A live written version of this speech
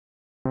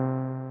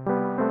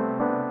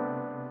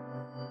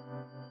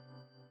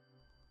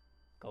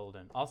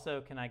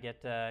Also, can I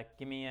get,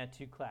 give me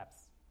 2 claps.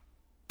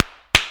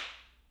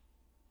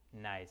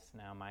 Nice.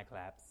 Now my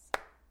claps.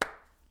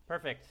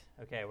 Perfect.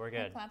 Okay, we're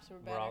good. My claps were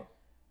better.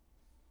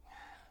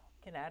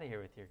 Get out of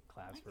here with your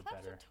claps were better.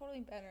 My claps are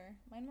totally better.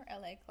 Mine were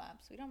LA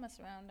claps. We don't mess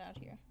around out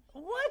here.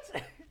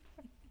 What?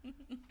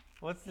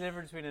 What's the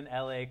difference between an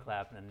LA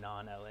clap and a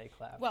non-LA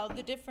clap? Well,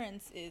 the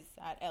difference is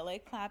that LA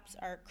claps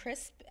are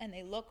crisp and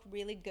they look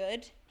really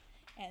good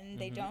and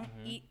they don't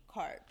eat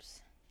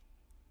carbs.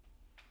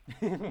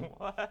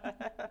 What?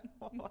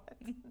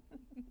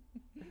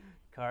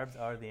 Carbs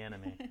are the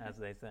enemy, as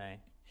they say.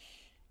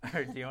 All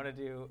right, do you want to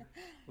do...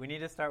 We need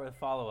to start with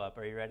follow-up.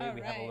 Are you ready? All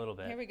we right. have a little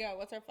bit. Here we go.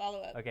 What's our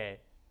follow-up? Okay,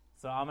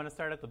 so I'm going to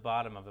start at the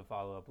bottom of the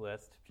follow-up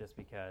list just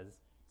because,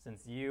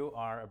 since you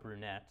are a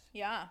brunette.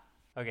 Yeah.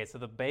 Okay, so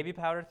the baby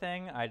powder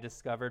thing I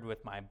discovered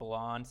with my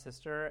blonde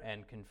sister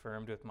and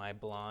confirmed with my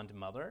blonde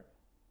mother.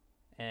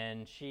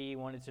 And she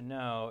wanted to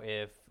know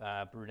if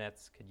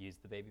brunettes could use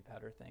the baby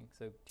powder thing.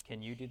 So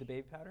can you do the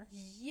baby powder?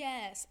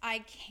 Yes, I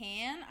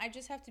can. I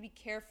just have to be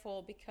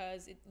careful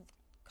because it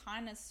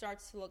kind of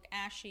starts to look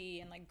ashy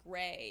and like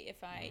gray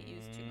if I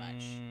use too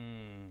much.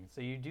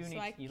 So you do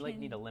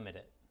need to limit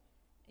it.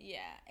 Yeah,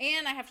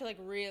 and I have to like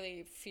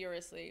really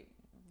furiously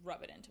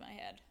rub it into my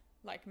head,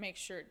 like make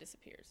sure it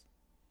disappears.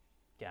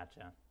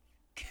 Gotcha.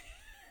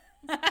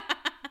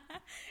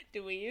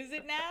 Do we use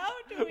it now?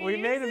 We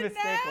made a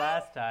mistake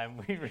last time.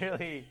 We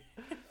really...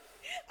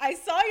 I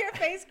saw your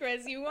face,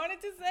 Chris. You wanted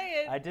to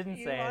say it. I didn't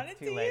say it. It's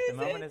too late. The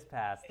moment has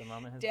passed. The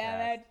moment has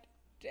passed.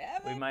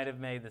 Damn it. We might have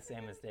made the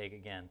same mistake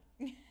again.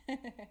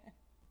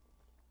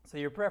 So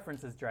your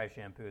preference is dry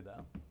shampoo,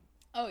 though?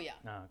 Oh, yeah.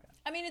 Oh, okay.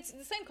 I mean, it's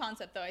the same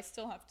concept, though. I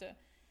still have to...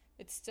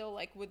 It still,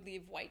 like, would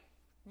leave white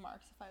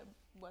marks if I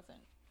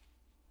wasn't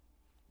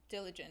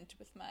diligent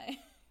with my...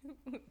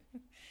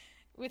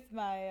 with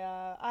my...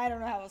 I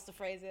don't know how else to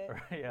phrase it.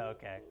 Yeah,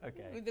 okay.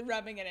 With the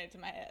rubbing it into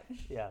my head.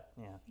 Yeah.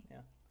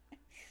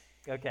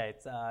 Okay,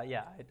 it's,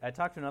 I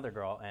talked to another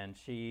girl, and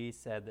she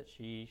said that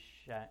she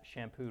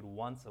shampooed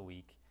once a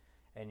week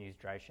and used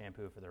dry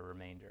shampoo for the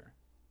remainder.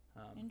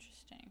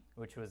 Interesting.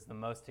 Which was the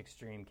most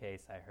extreme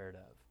case I heard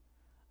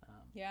of.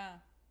 Yeah.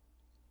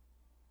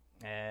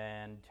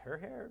 And her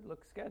hair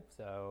looks good,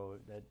 so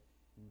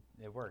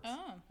it works.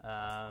 Oh.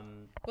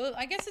 Well,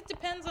 I guess it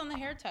depends on the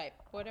hair type,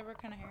 whatever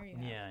kind of hair you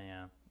have.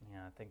 Yeah.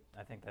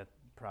 I think that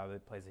probably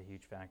plays a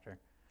huge factor.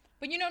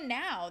 But you know,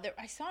 now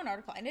I saw an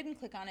article. I didn't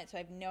click on it, so I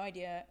have no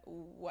idea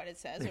what it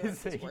says or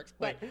if this works.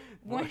 But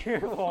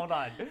hold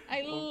on.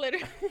 I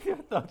literally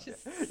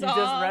just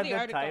read the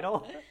article.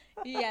 Title.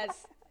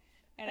 Yes,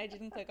 and I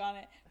didn't click on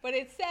it. But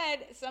it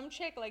said some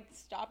chick like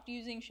stopped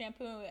using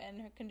shampoo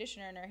and her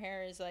conditioner, and her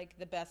hair is like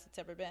the best it's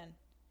ever been.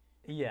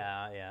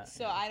 Yeah.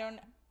 So I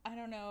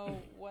don't know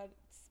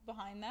what's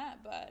behind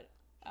that, but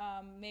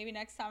maybe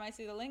next time I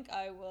see the link,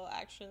 I will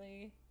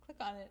actually click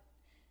on it.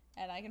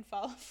 And I can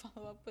follow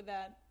up with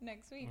that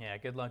next week. Yeah,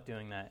 good luck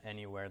doing that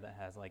anywhere that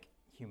has, like,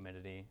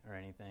 humidity or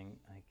anything.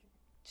 Like,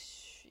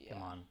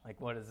 Come on. Like,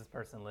 what, does this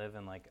person live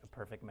in, like, a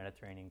perfect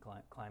Mediterranean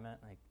climate?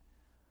 Like,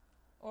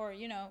 or,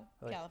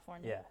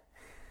 California.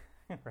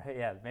 Yeah. Right,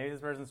 yeah. Maybe this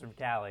person's from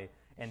Cali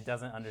and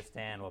doesn't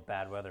understand what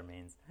bad weather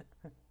means.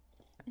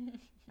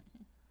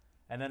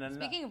 And then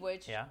Speaking of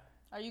which, yeah?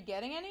 Are you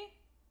getting any?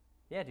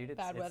 Yeah, dude.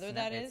 Bad weather,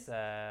 that is?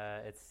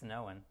 It's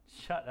snowing.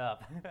 Shut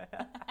up.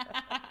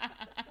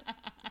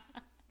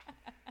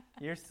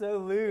 You're so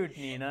lewd,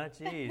 Nina.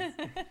 Jeez.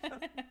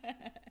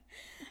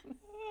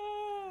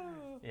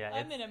 Yeah,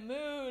 I'm in a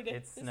mood.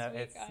 It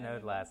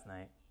snowed last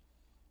night.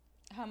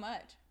 How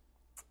much?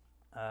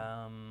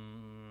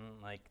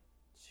 Like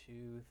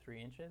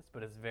 2-3 inches,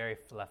 but it's very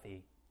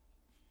fluffy.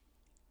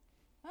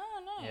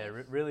 Oh, nice.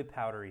 Yeah, really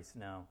powdery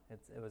snow.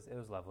 It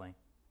was lovely.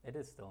 It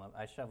is still.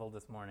 I shoveled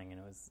this morning, and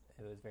it was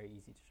very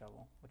easy to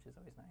shovel, which is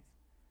always nice.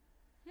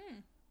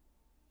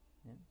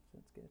 Yeah, so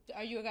it's good.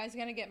 Are you guys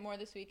gonna get more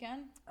this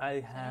weekend?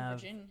 I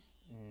have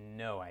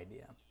no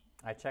idea.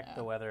 I checked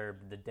the weather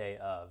the day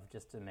of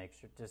just to make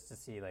sure, just to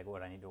see like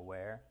what I need to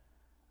wear.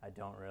 I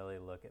don't really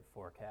look at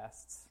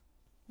forecasts,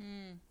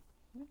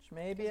 which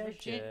maybe I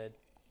should.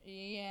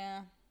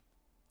 Yeah,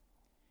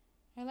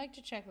 I like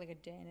to check like a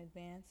day in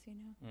advance,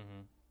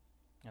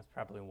 That's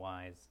probably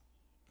wise.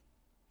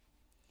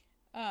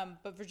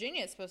 But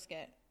Virginia is supposed to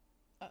get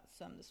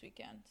some this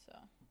weekend, so.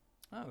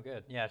 Oh,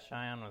 good. Yeah,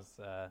 Cheyenne was.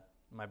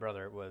 My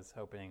brother was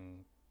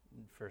hoping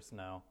for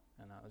snow,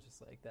 and I was just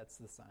like, that's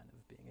the sign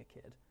of being a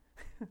kid.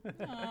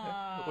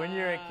 When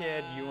you're a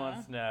kid, you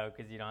want snow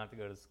because you don't have to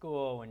go to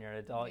school. When you're an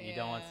adult, you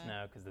don't want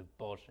snow because it's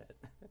bullshit.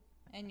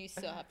 And you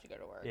still have to go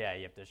to work. Yeah,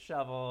 you have to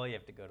shovel, you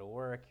have to go to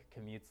work, your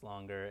commute's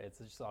longer. It's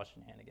just all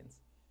shenanigans.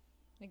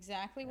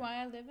 Exactly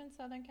why I live in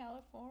Southern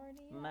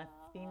California.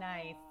 Must be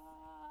nice.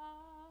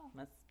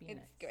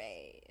 It's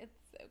great. It's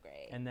so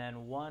great. And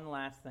then one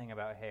last thing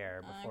about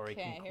hair before we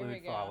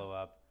conclude go.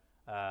 follow-up.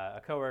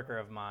 A coworker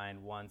of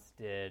mine once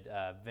did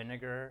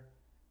vinegar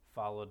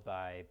followed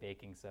by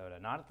baking soda.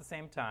 Not at the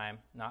same time,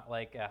 not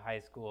like a high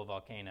school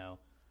volcano.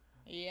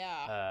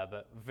 Yeah.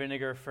 But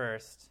vinegar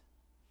first,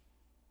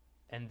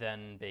 and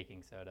then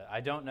baking soda.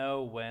 I don't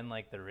know when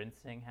like the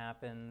rinsing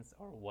happens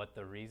or what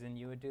the reason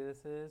you would do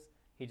this is.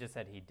 He just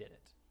said he did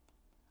it.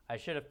 I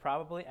should have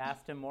probably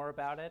asked him more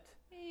about it.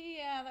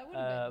 Yeah, that would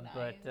have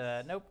been nice.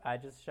 But nope, I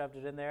just shoved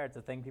it in there. It's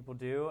a thing people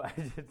do. I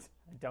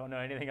don't know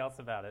anything else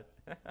about it.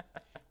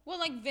 Well,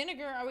 like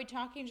vinegar, are we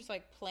talking just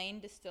like plain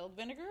distilled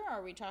vinegar, or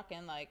are we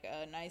talking like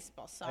a nice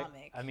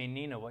balsamic? I mean,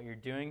 Nina, what you're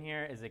doing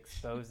here is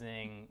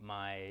exposing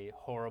my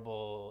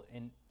horrible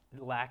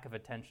lack of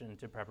attention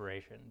to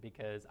preparation,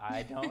 because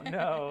I don't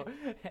know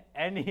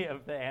any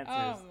of the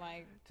answers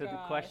to the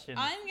questions.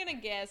 I'm going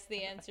to guess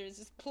the answer is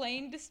just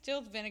plain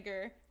distilled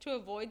vinegar to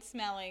avoid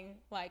smelling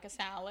like a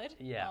salad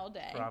all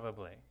day.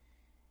 Probably.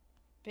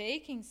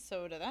 Baking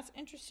soda, that's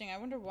interesting. I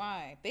wonder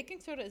why.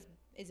 Baking soda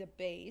is a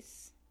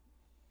base.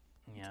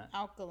 Yeah. It's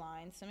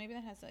alkaline, so maybe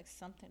that has like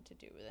something to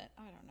do with it.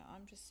 I don't know.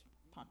 I'm just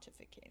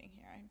pontificating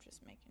here. I'm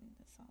just making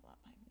this all up.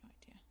 I have no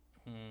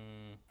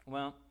idea.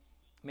 Well,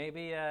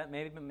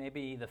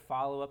 maybe the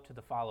follow-up to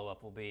the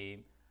follow-up will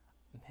be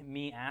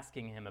me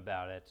asking him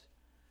about it.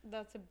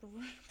 That's a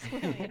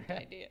brilliant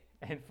idea.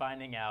 And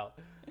finding out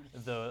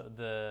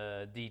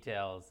the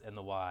details and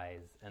the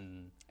whys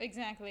and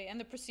exactly, and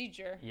the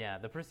procedure. Yeah,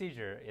 the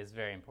procedure is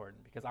very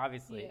important, because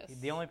obviously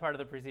the only part of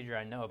the procedure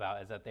I know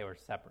about is that they were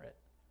separate.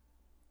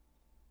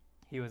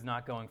 He was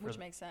not going for which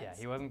makes sense. Yeah,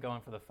 he wasn't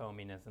going for the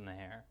foaminess in the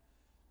hair.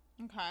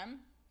 Okay.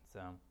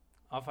 So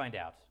I'll find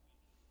out.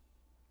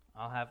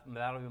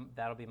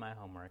 That'll be my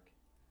homework.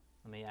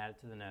 Let me add it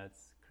to the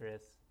notes.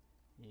 Chris,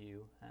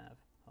 you have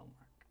homework.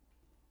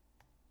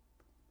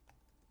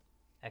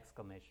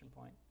 Exclamation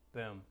point.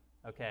 Boom.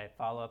 Okay,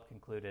 follow-up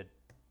concluded.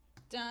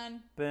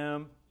 Done.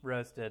 Boom.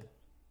 Roasted.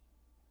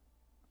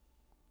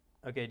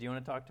 Okay, do you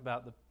want to talk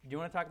about the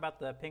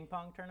ping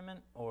pong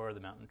tournament or the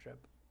mountain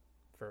trip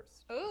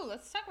first? Oh,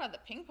 let's talk about the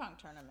ping pong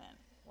tournament.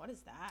 What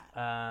is that?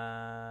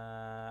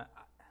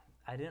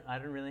 I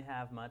didn't really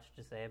have much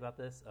to say about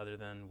this other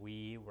than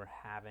we were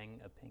having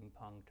a ping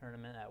pong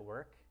tournament at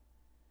work.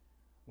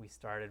 We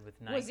started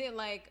with 9. Was it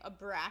like a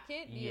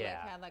bracket? Yeah. You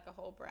like had like a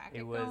whole bracket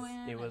going?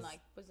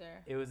 Was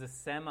there? It was a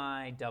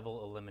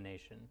semi-double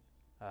elimination.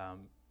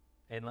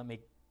 And let me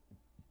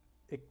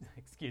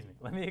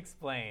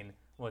explain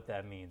what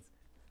that means.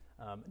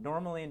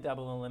 Normally in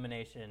double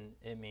elimination,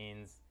 it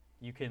means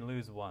you can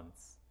lose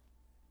once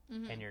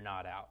and you're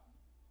not out.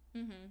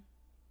 Mm-hmm.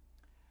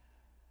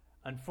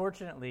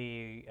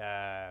 Unfortunately,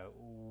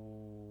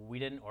 we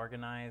didn't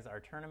organize our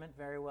tournament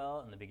very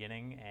well in the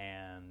beginning,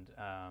 and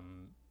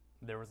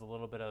there was a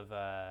little bit of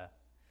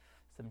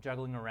some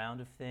juggling around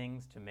of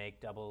things to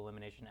make double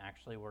elimination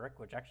actually work,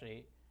 which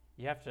actually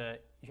you have to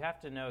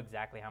know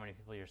exactly how many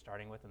people you're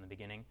starting with in the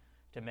beginning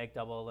to make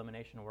double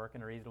elimination work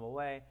in a reasonable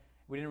way.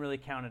 We didn't really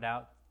count it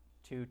out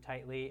too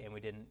tightly, and we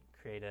didn't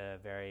create a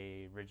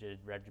very rigid,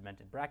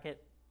 regimented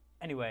bracket.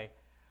 Anyway,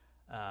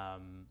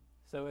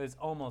 so it was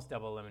almost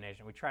double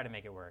elimination. We tried to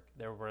make it work.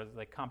 There were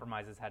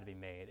compromises had to be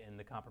made, and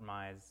the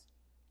compromise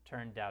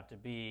turned out to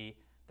be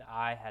that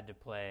I had to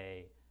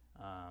play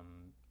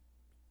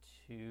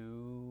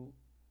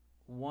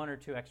 1 or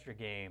 2 extra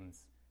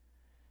games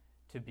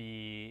to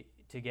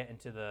get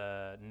into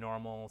the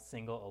normal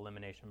single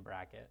elimination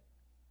bracket.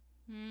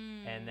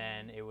 And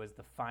then it was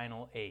the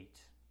final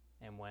 8.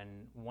 And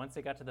once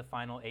it got to the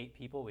final 8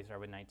 people, we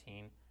started with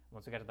 19.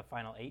 Once we got to the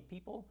final 8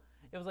 people,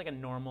 it was like a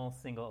normal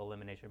single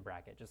elimination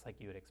bracket, just like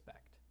you would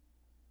expect.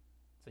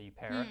 So you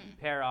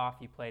pair off,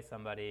 you play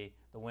somebody,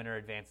 the winner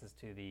advances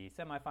to the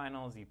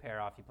semifinals. You pair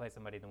off, you play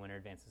somebody, the winner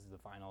advances to the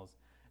finals.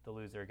 The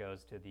loser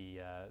goes to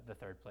the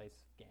third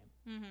place game.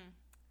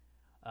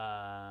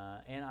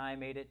 And I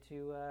made it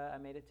to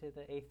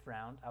the 8th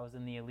round. I was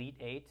in the Elite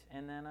 8,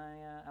 and then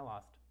I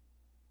lost.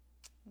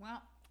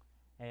 Wow.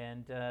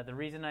 And the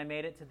reason I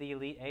made it to the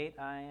Elite 8,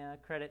 I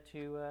credit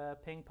to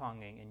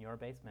ping-ponging in your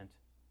basement.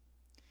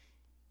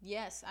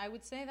 Yes, I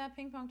would say that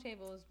ping pong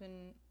table has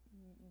been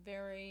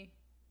very,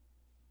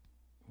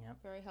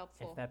 very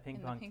helpful. If that ping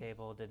pong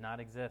table did not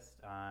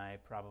exist, I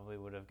probably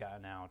would have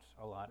gotten out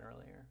a lot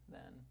earlier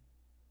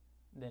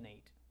than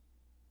 8.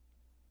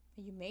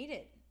 You made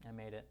it. I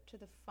made it. To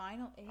the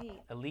final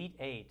 8. Elite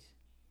 8.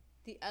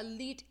 The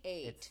Elite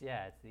 8. It's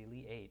the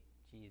Elite 8.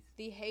 Jeez.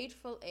 The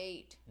Hateful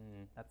 8.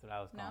 That's what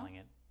I was calling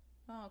it.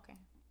 Oh, okay.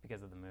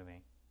 Because of the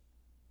movie.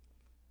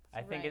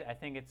 That's I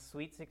think it's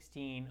Sweet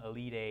 16,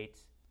 Elite 8,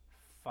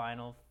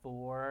 Final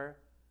 4,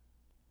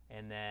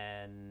 and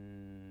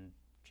then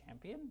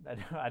Champion?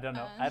 I don't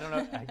know.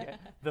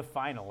 The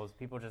finals.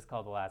 People just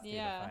call the last 2 the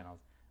finals.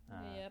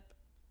 Yep.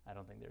 I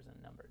don't think there's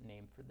a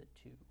name for the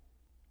 2.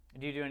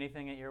 Do you do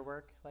anything at your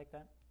work like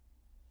that?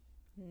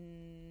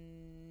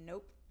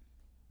 Nope.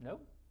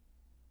 Nope?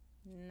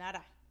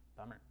 Nada.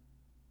 Bummer.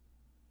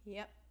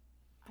 Yep.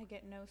 I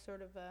get no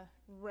sort of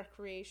rec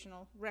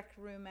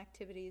room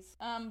activities.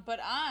 But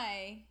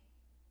I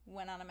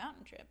went on a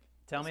mountain trip.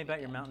 Tell me about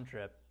your mountain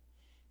trip.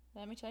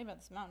 Let me tell you about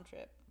this mountain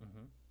trip.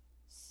 Mm-hmm.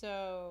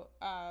 So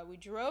we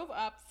drove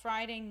up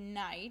Friday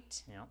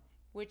night,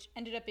 which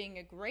ended up being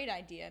a great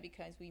idea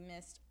because we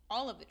missed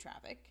all of the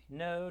traffic.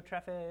 No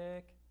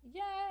traffic.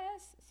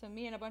 Yes. So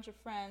me and a bunch of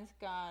friends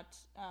got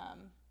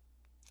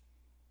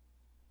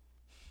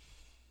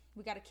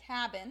we got a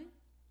cabin.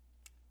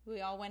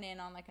 We all went in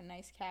on like a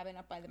nice cabin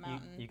up by the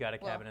mountain. You got a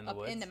cabin in the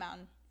woods? Up in the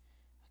mountain.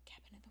 A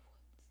cabin in the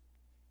woods.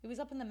 It was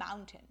up in the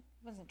mountain.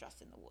 It wasn't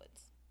just in the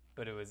woods.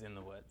 But it was in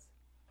the woods.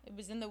 It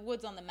was in the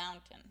woods on the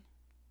mountain.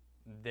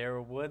 There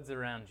were woods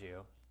around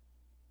you.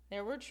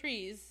 There were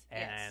trees.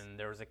 And yes.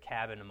 there was a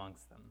cabin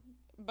amongst them.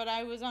 But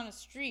I was on a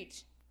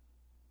street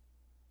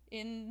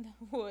in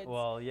the woods.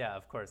 Well, yeah,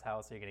 of course. How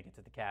else are you going to get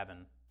to the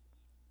cabin?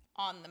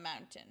 On the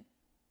mountain.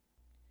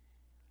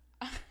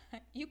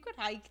 You could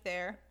hike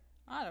there.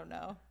 I don't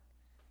know.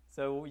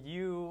 So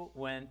you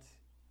went,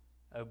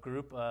 a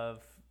group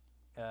of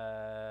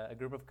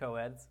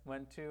co-eds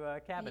went to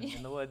a cabin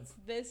in the woods.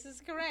 This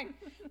is correct.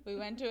 We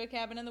went to a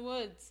cabin in the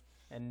woods.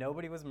 And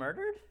nobody was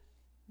murdered?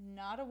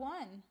 Not a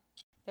one.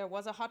 There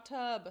was a hot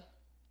tub.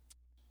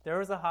 There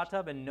was a hot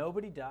tub and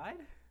nobody died?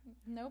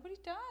 Nobody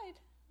died.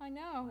 I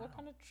know. Wow. What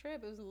kind of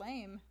trip? It was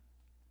lame.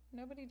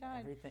 Nobody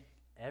died.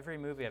 Every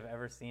movie I've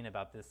ever seen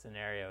about this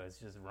scenario is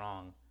just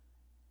wrong.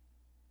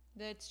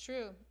 That's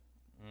true.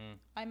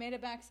 I made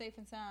it back safe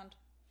and sound.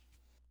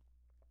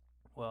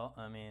 Well,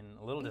 I mean,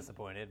 a little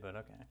disappointed, but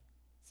okay.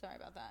 Sorry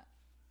about that.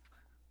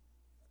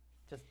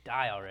 Just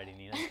die already,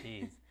 Nina.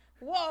 Jeez.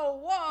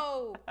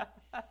 Whoa!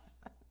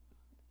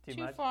 Too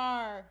much?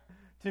 Far.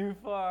 Too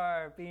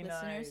far. Be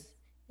Listeners, nice.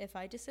 If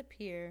I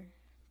disappear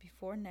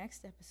before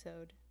next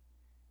episode,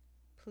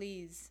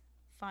 please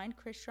find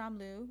Chris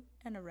Stromlu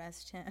and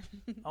arrest him.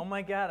 Oh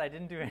my God, I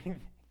didn't do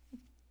anything.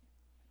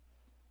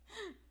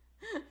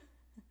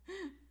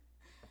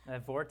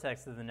 That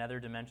vortex is the nether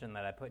dimension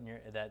that I put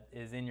that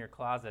is in your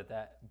closet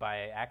that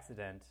by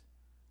accident.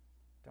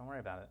 Don't worry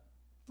about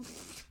it.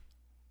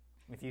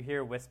 If you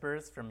hear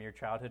whispers from your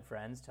childhood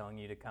friends telling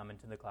you to come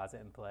into the closet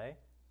and play,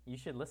 you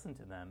should listen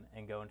to them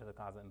and go into the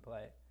closet and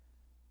play.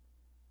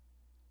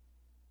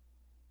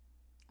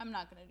 I'm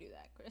not going to do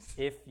that, Chris.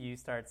 If you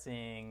start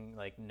seeing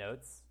like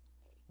notes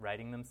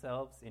writing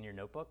themselves in your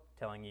notebook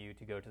telling you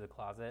to go to the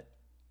closet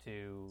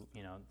to,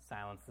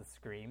 silence the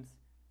screams,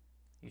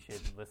 you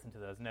should listen to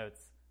those notes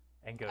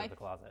and go to the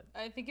closet.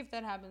 I think if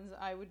that happens,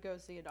 I would go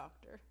see a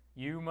doctor.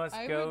 You must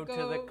go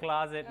to the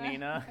closet,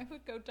 Nina. I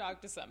would go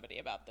talk to somebody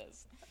about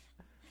this.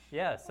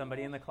 Yeah,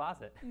 somebody in the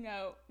closet.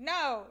 No,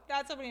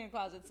 not somebody in a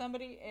closet.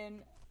 Somebody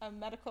in a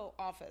medical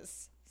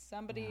office.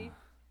 Somebody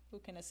who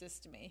can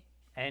assist me.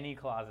 Any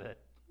closet.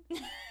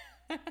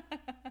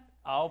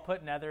 I'll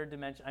put nether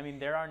dimension. I mean,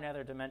 there are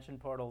nether dimension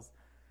portals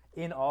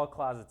in all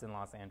closets in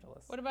Los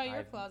Angeles. What about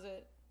your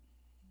closet?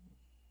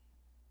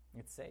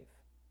 It's safe.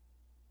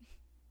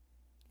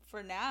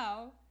 For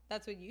now,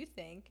 that's what you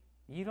think.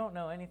 You don't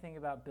know anything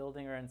about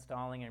building or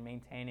installing or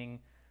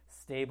maintaining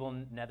stable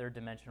nether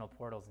dimensional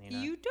portals, Nina.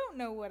 You don't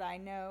know what I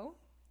know.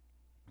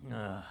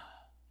 I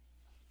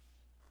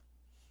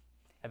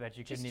bet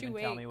you couldn't even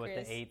tell me what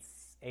the eight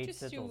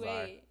sigils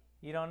are.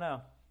 You don't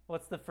know.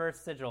 What's the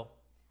first sigil?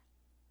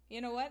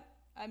 You know what?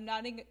 I'm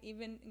not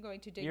even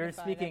going to dignify You're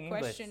speaking that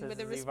question English, with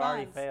a you've response.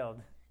 already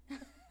failed.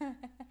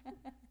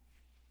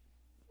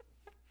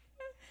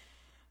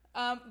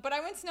 But I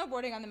went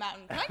snowboarding on the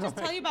mountain. Can I just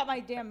tell you about my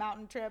damn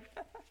mountain trip?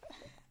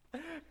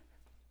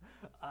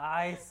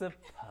 I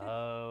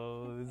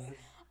suppose.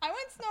 I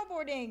went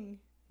snowboarding.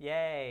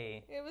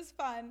 Yay. It was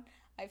fun.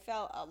 I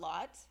fell a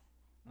lot.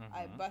 Mm-hmm.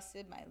 I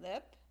busted my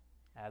lip.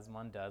 As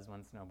one does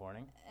when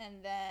snowboarding.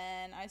 And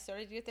then I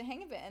started to get the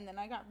hang of it, and then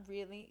I got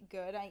really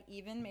good. I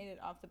even made it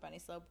off the bunny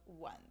slope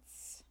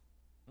once.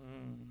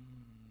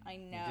 I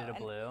know. You did a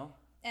blue?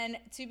 And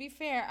to be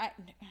fair, I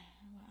don't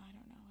know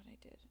what I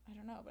did. I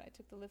don't know, but I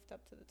took the lift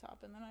up to the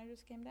top, and then I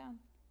just came down.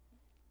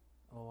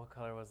 Well, what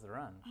color was the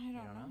run? I don't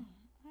know.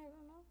 I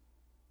don't know.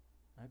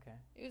 Okay.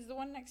 It was the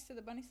one next to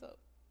the bunny slope.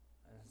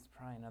 It's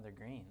probably another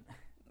green.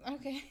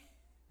 Okay.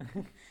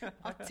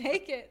 I'll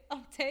take it.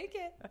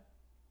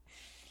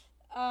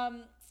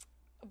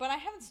 But I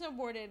haven't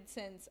snowboarded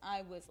since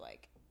I was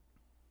like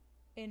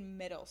in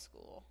middle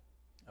school.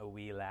 A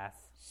wee lass.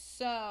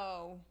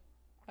 So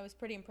I was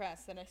pretty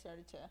impressed that I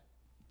started to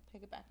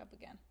pick it back up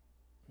again.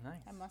 Nice.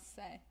 I must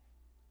say.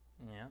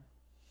 Yeah.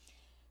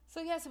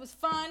 So yes, it was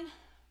fun.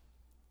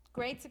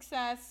 Great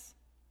success.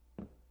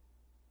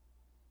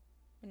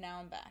 But now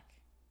I'm back.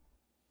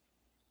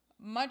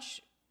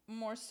 Much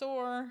more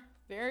sore.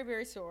 Very,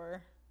 very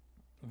sore.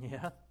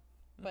 Yeah.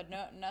 But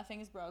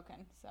nothing is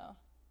broken, so.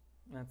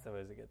 That's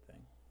always a good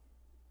thing.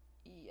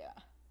 Yeah.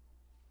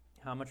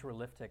 How much were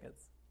lift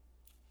tickets?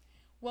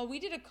 Well, we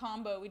did a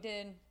combo. We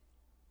did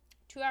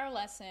 2-hour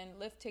lesson,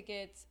 lift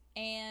tickets,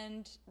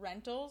 and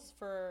rentals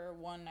for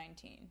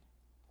 $119.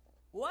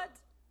 What?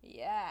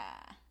 Yeah.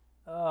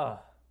 Oh,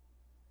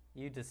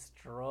 you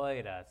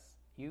destroyed us.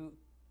 You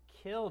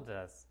killed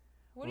us.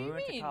 What do you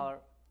mean?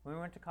 When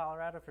we went to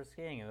Colorado for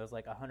skiing, it was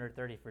like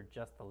 $130 for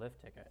just the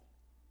lift ticket.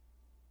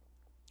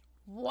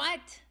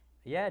 What?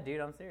 Yeah,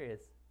 dude, I'm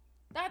serious.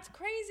 That's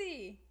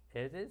crazy.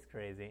 It is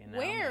crazy. And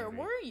where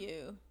were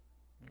you?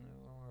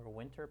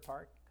 Winter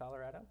Park,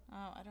 Colorado.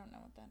 Oh, I don't know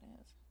what that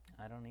is.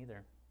 I don't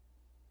either.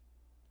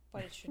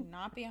 But it should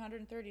not be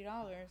 $130. It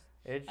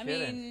shouldn't. I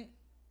mean,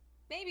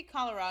 maybe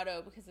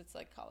Colorado because it's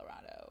like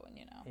Colorado and,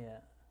 Yeah.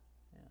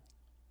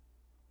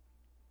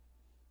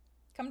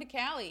 Come to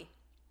Cali.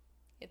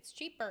 It's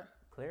cheaper.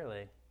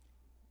 Clearly.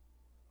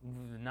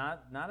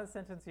 Not a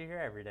sentence you hear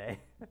every day.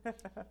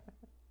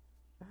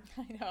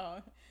 I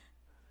know.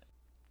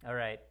 All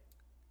right.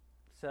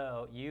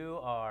 So you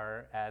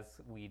are, as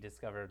we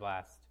discovered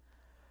last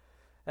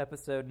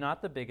episode,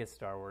 not the biggest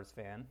Star Wars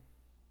fan.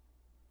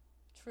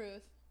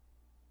 Truth.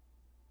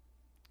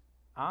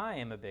 I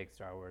am a big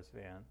Star Wars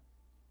fan.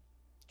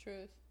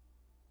 Truth.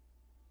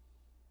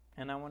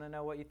 And I want to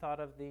know what you thought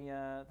of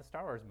the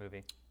Star Wars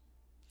movie.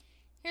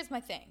 Here's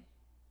my thing.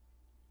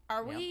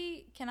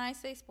 Can I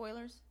say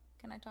spoilers?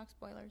 Can I talk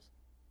spoilers?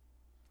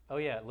 Oh,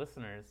 yeah,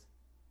 listeners.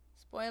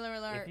 Spoiler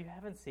alert. If you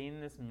haven't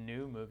seen this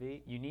new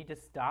movie, you need to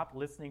stop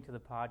listening to the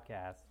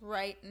podcast.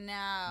 Right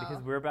now.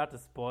 Because we're about to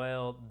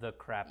spoil the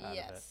crap out of it.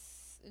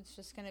 Yes. It's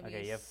just going to be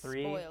you have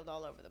 3, spoiled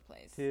all over the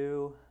place.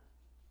 2,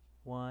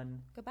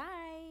 1.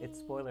 Goodbye. It's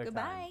spoiler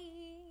Goodbye.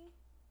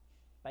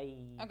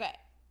 time. Bye. Okay.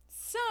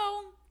 So,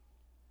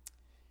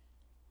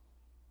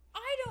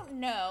 I don't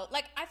know.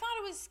 Like, I thought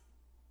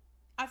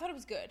it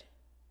was good.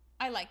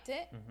 I liked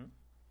it. Mm-hmm.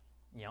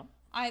 Yeah.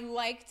 I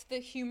liked the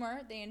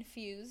humor they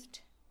infused.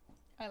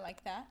 I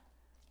like that.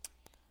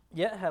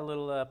 Yeah, had a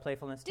little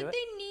playfulness to it. Did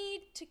they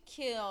need to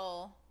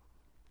kill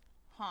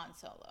Han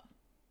Solo?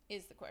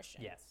 Is the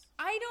question. Yes.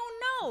 I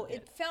don't know. They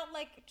It did. felt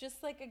like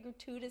just like a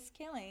gratuitous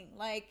killing.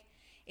 Like,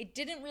 it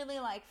didn't really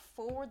like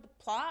forward the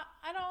plot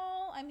at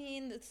all. I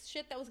mean, the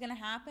shit that was going to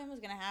happen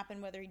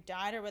whether he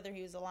died or whether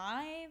he was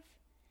alive.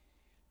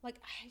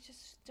 Like, I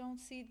just don't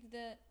see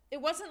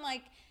it wasn't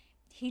like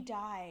he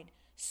died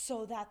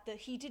so that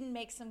he didn't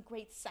make some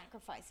great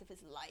sacrifice of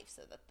his life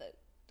so that the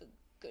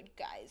good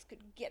guys could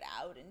get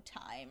out in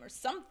time or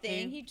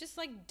something. He just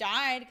like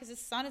died because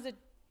his son is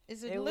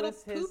a little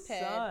poop his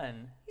head.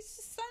 son. His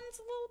son's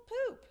a little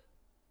poop.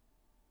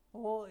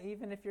 Well,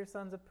 even if your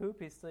son's a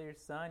poop, he's still your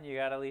son. You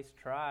gotta at least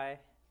try.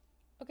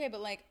 Okay,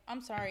 but like,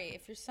 I'm sorry,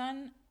 if your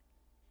son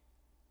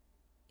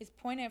is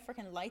pointing a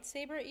freaking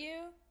lightsaber at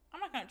you, I'm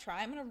not gonna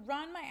try. I'm gonna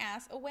run my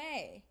ass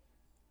away.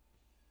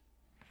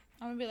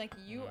 I'm gonna be like,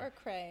 you are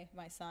cray,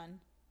 my son.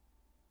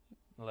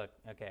 Look,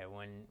 okay,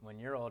 when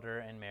you're older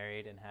and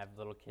married and have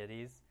little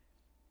kiddies,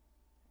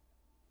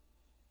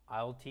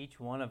 I'll teach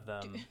one of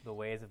them the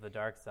ways of the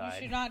dark side.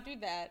 You should not do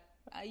that.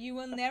 You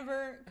will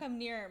never come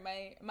near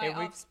my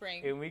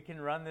offspring. And we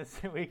can run this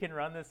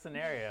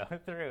scenario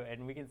through,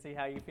 and we can see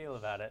how you feel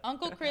about it.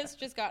 Uncle Chris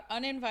just got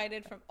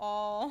uninvited from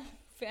all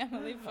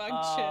family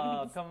functions.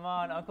 Oh, come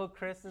on. Uncle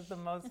Chris is the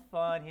most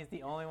fun. He's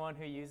the only one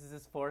who uses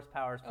his force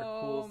powers for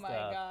cool stuff.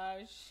 Oh my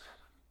gosh.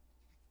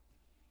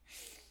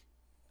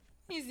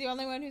 He's the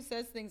only one who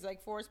says things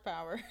like force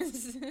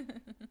powers.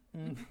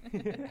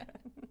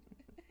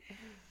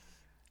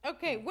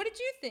 Okay, what did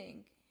you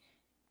think?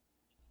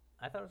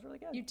 I thought it was really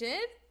good. You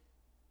did?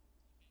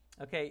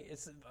 Okay,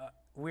 it's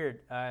weird.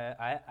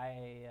 I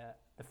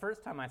the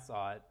first time I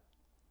saw it,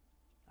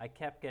 I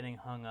kept getting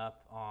hung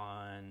up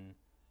on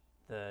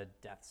the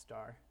Death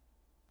Star.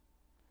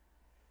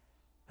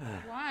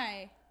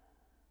 Why?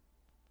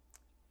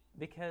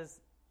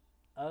 Because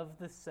of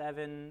the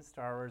 7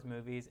 Star Wars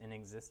movies in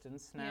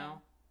existence now,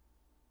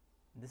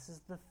 this is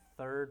the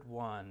 3rd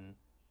one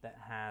that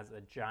has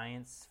a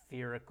giant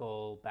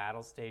spherical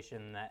battle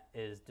station that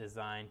is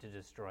designed to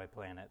destroy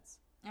planets.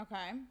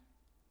 Okay.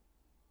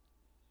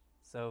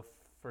 So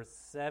for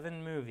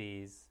 7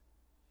 movies,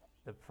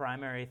 the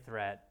primary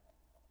threat...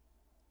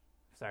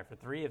 Sorry, for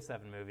 3 of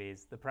 7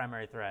 movies, the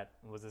primary threat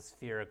was a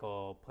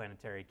spherical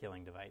planetary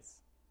killing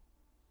device.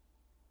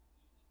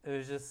 It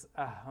was just,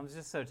 I was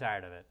just so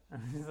tired of it. I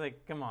was just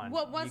like, come on.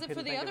 What was it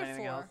for the other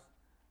 4?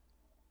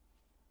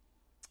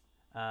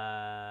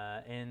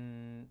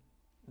 In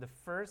the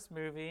first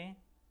movie,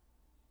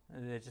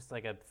 it's just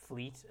like a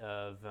fleet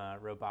of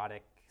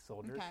robotic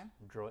soldiers.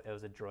 Okay. It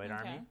was a droid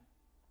army.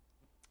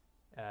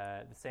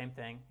 The same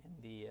thing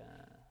in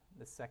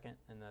the second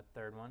and the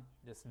third one.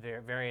 Just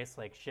various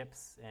like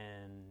ships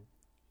and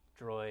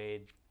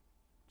droid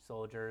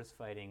soldiers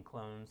fighting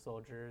clone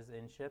soldiers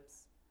in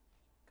ships.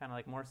 Kind of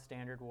like more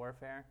standard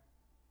warfare.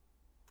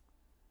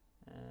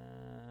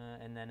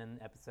 And then in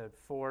episode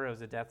 4, it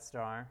was a Death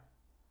Star.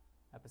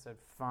 Episode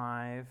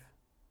 5,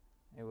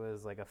 it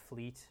was like a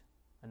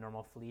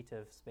normal fleet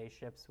of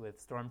spaceships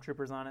with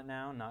stormtroopers on it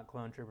now, not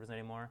clone troopers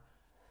anymore.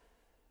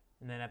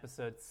 And then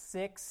episode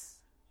 6,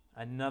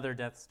 another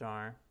Death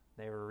Star.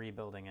 They were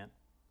rebuilding it.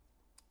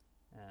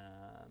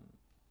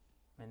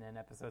 And then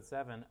episode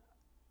 7,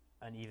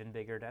 an even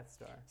bigger Death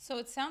Star. So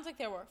it sounds like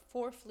there were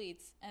 4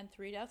 fleets and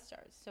 3 Death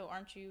Stars. So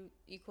aren't you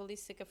equally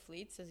sick of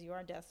fleets as you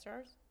are Death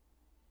Stars?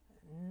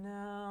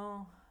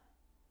 No.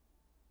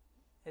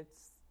 It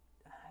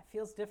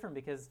feels different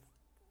because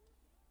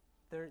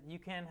you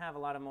can have a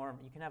lot more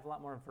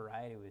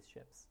variety with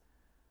ships.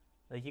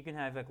 Like you can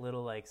have like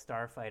little like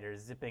starfighters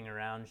zipping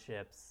around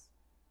ships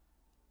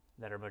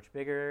that are much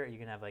bigger. You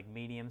can have like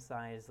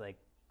medium-sized like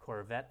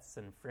corvettes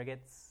and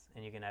frigates,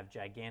 and you can have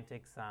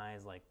gigantic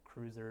size like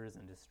cruisers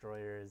and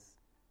destroyers.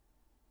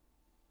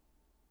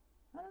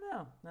 I don't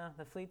know. No,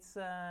 the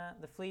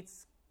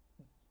fleets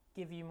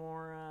give you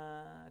more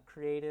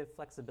creative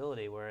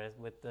flexibility, whereas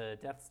with the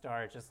Death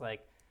Star, it's just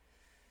like,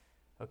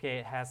 okay,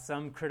 it has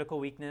some critical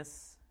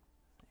weakness,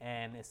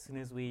 and as soon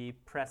as we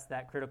press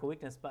that critical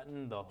weakness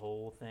button, the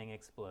whole thing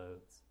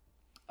explodes.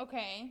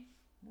 Okay.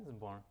 It was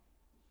boring.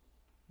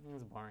 It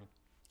was boring.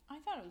 I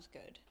thought it was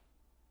good.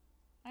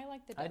 I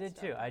liked the Death I did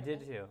Star too. part I of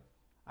did it. too.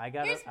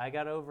 I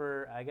got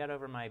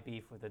over my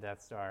beef with the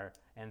Death Star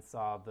and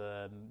saw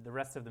the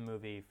rest of the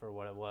movie for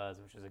what it was,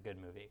 which is a good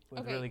movie with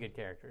Okay. really good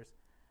characters.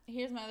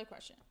 Here's my other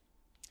question.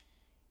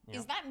 Yeah.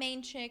 Is that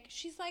main chick,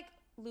 she's like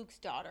Luke's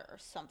daughter or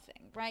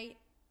something, right?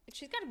 Like,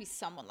 she's got to be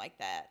someone like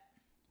that.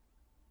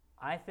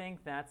 I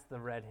think that's the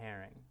red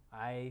herring.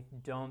 I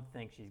don't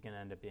think she's going to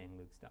end up being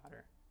Luke's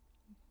daughter.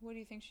 What do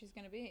you think she's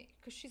going to be?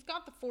 Because she's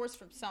got the Force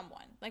from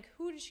someone. Like,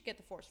 who did she get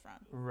the Force from?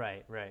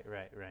 Right.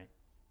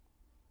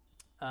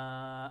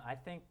 I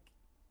think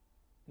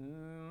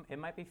it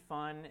might be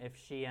fun if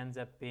she ends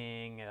up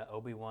being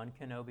Obi-Wan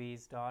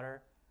Kenobi's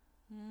daughter.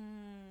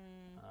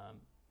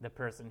 The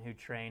person who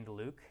trained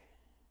Luke,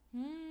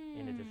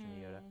 in addition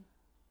to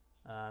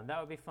Yoda. That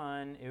would be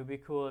fun. It would be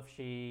cool if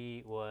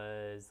she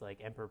was like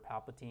Emperor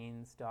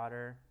Palpatine's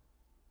daughter.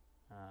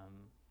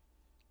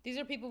 These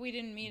are people we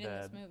didn't meet in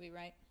this movie,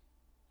 right?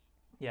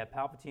 Yeah,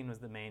 Palpatine was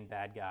the main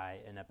bad guy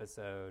in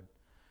episode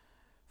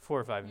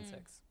 4, 5, and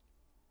 6,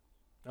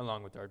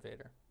 along with Darth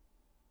Vader.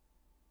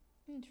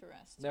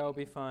 Interesting. That would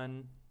be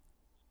fun.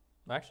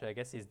 Well, actually, I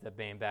guess he's the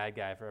main bad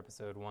guy for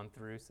episode 1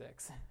 through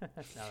 6, now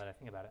that I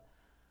think about it.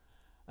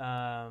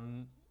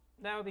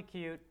 That would be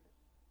cute.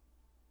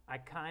 I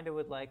kind of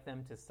would like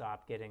them to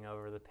stop getting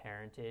over the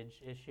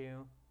parentage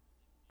issue,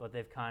 but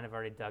they've kind of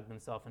already dug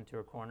themselves into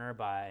a corner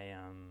by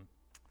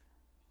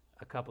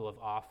a couple of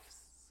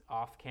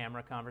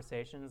off-camera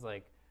conversations,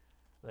 like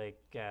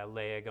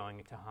Leia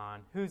going to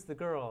Han, "Who's the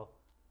girl?"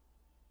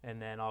 And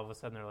then all of a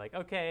sudden they're like,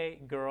 "Okay,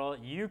 girl,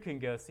 you can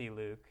go see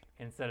Luke,"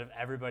 instead of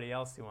everybody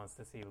else who wants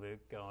to see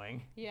Luke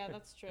going. Yeah,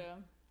 that's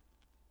true.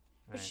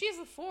 But Right. she has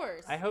the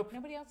Force. I hope-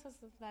 nobody else has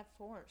that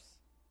Force.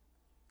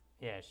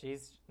 Yeah,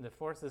 the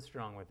Force is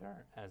strong with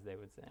her, as they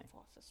would say. The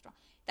Force is strong.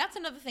 That's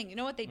another thing. You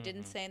know what they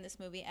didn't say in this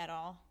movie at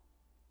all?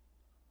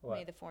 What?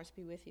 May the Force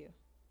be with you.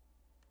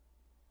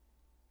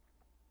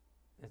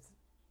 It's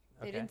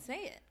They okay. didn't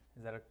say it.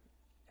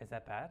 Is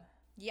that bad?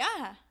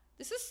 Yeah,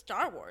 this is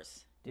Star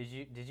Wars. Did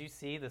you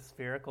see the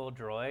spherical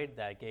droid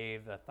that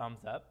gave a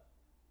thumbs up?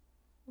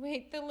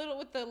 Wait, the little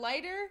with the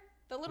lighter,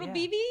 the little Yeah.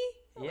 BB,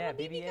 the Yeah, little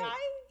BB BB-8. guy.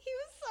 He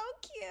was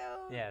so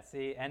cute. Yeah.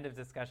 See, end of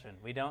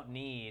discussion. We don't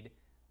need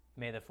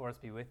 "May the Force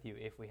be with you"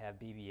 if we have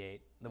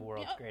BB-8, the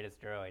world's Yeah. greatest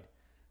droid.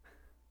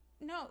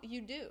 No,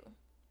 you do.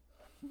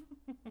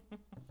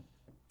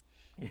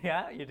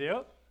 Yeah, you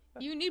do.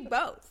 You need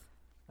both.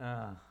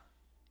 Uh,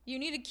 You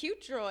need a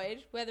cute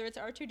droid, whether it's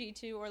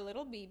R2D2 or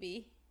little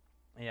BB.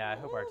 yeah, I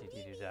hope Oh,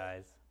 R2D2 BB.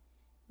 dies.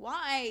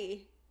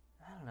 Why?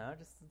 I don't know.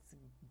 Just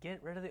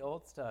get rid of the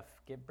old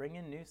stuff. Bring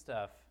in new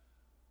stuff.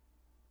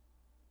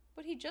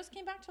 But he just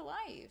came back to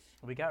life.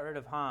 We got rid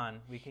of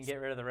Han. We can get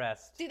rid of the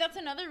rest. See, that's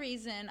another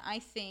reason I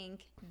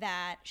think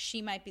that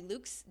she might be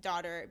Luke's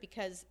daughter,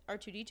 because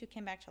R2D2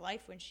 came back to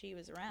life when she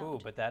was around. Ooh,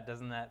 but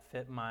doesn't that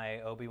fit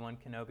my Obi-Wan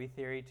Kenobi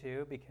theory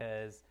too?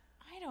 Because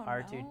I don't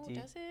R2D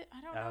know. Does it? I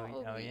don't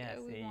know. oh yeah.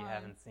 See, you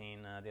haven't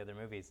seen the other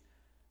movies,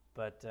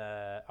 but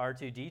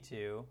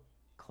R2D2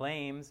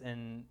 claims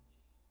in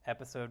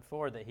Episode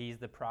 4 that he's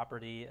the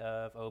property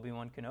of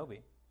Obi-Wan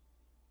Kenobi.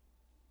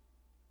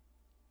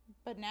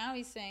 But now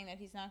he's saying that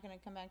he's not going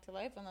to come back to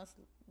life unless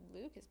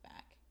Luke is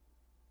back.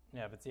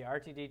 Yeah, but see,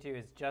 R2D2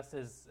 is just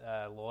as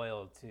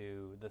loyal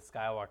to the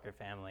Skywalker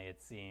family, it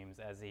seems,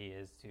 as he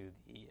is to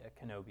the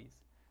Kenobis.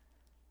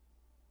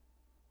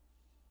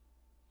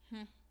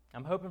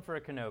 I'm hoping for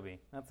a Kenobi.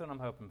 That's what I'm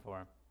hoping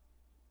for.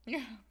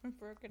 You're hoping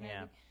for a Kenobi.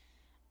 Yeah.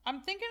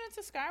 I'm thinking it's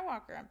a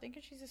Skywalker. I'm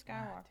thinking she's a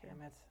Skywalker.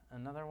 Damn it.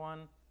 Another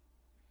one?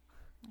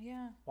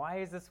 Yeah. Why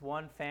is this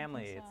one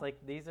family? so. It's like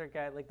these are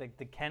guys like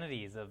the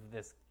Kennedys of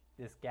this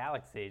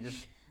galaxy,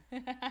 just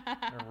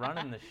they're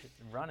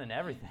running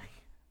everything,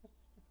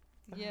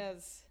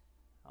 Yes.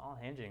 all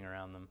hinging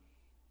around them.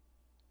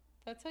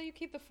 That's how you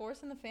keep the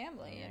Force in the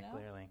family, Yeah, you know?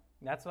 clearly.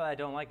 That's what I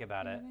don't like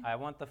about it. Mhm. I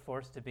want the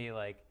Force to be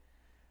like,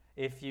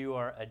 if you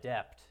are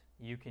adept,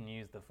 you can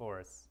use the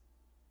Force,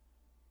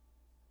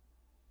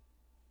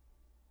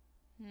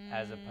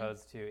 as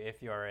opposed to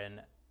if you're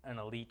in an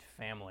elite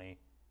family,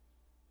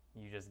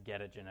 you just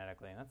get it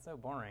genetically. That's so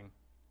boring.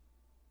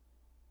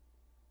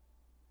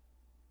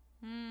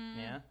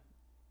 Yeah?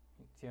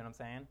 See what I'm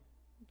saying?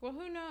 Well,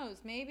 who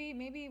knows?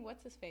 Maybe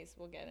what's his face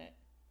will get it.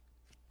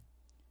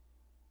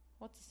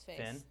 What's his face?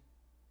 Finn?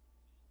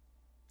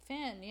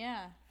 Finn,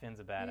 yeah. Finn's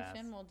a Maybe badass.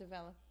 Finn will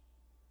develop.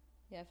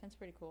 Yeah, Finn's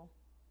pretty cool.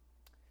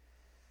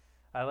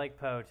 I like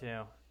Poe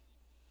too.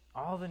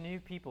 All the new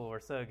people were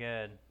so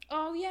good.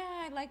 Oh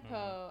yeah, I like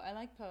Poe. I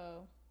like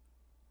Poe.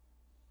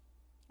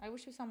 I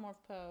wish we saw more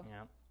of Poe.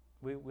 Yeah,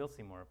 we'll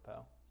see more of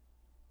Poe.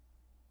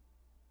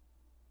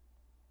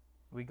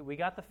 We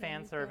got the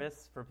fan you go.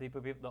 service for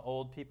the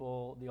older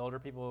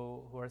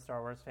people who are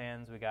Star Wars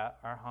fans. We got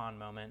our Han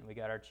moment. We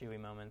got our Chewie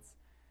moments.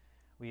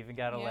 We even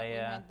got a Yeah, Leia. we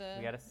had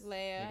the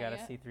Leia, We got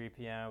yeah. a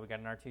C-3PO. We got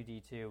an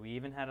R2-D2. We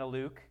even had a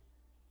Luke,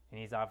 and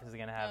he's obviously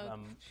going to have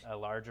a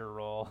larger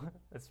role,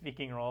 a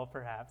speaking role,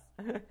 perhaps.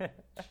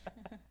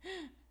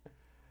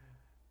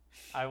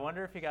 I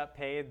wonder if he got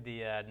paid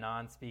the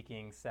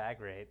non-speaking SAG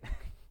rate.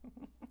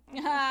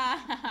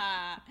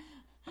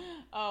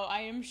 Oh,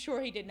 I am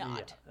sure he did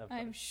not. Yeah, of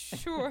I'm course.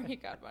 sure he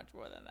got much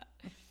more than that.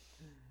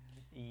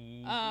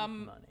 Easy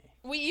Um, money.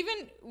 We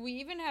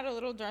even had a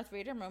little Darth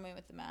Vader moment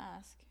with the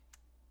mask.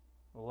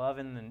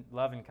 Loving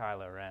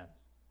Kylo Ren.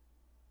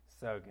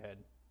 So good.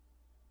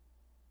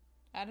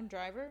 Adam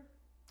Driver?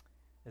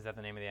 Is that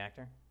the name of the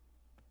actor?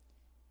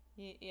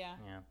 Yeah.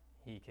 Yeah,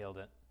 he killed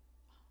it.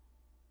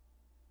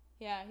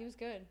 Yeah, he was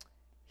good.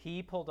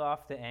 He pulled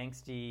off the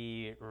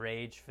angsty,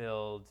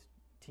 rage-filled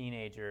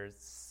teenagers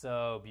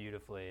so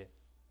beautifully.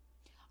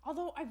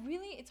 Although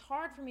it's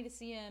hard for me to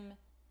see him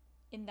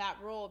in that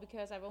role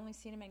because I've only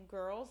seen him in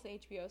Girls, the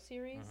HBO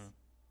series. Mm-hmm.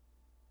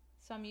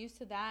 So I'm used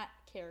to that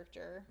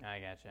character. I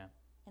gotcha.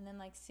 And then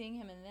like seeing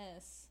him in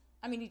this.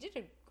 I mean, he did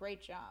a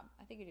great job.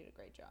 I think he did a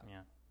great job.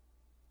 Yeah.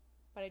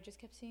 But I just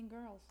kept seeing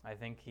girls. I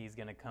think he's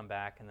going to come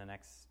back in the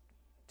next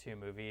 2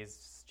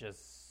 movies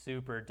just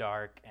super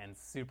dark and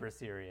super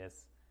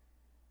serious.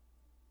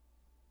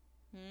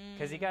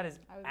 Because he got his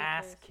I would be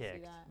ass curious to see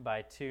kicked that.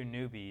 by 2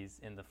 newbies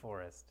in the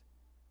forest.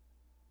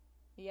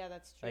 Yeah,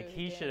 that's true. Like,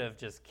 he did. should have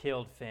just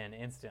killed Finn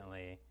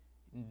instantly,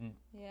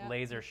 Yeah,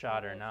 laser he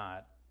shot or could've.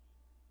 not.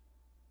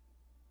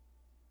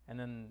 And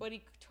then But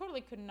he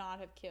totally could not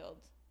have killed.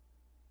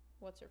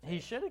 What's her face? he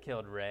should have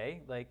killed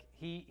Rey. Like,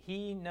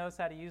 he knows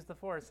how to use the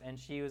Force, and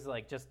she was,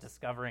 like, just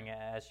discovering it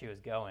as she was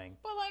going.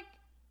 But like,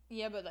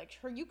 yeah, but like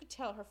her, you could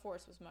tell her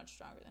force was much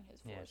stronger than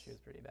his force. Yeah, she was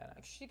pretty badass.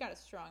 Like, she got a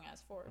strong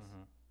ass force.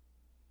 Mhm.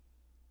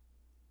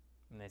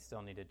 And they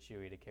still needed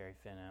Chewie to carry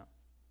Finn out.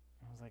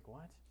 I was like,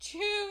 what?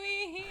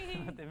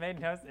 Chewie. It made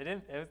no.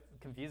 It was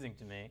confusing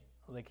to me.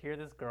 Like, here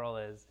this girl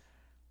is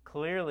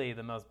clearly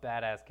the most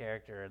badass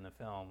character in the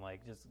film.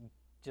 Like,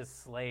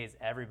 just slays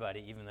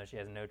everybody, even though she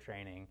has no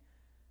training.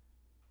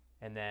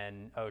 And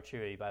then, oh,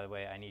 Chewie, by the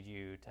way, I need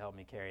you to help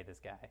me carry this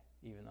guy,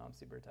 even though I'm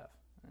super tough.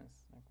 And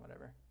it's like,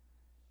 whatever.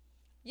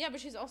 Yeah, but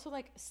she's also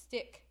like a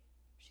stick.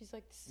 She's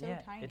like so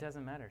yeah, tiny. it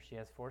doesn't matter. She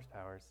has Force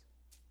powers.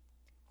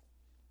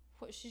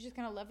 What, she's just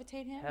gonna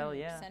levitate him Hell and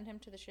yeah. send him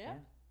to the ship? Yeah.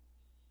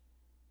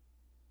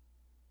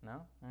 No?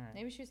 All right.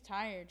 Maybe she was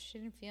tired. She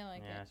didn't feel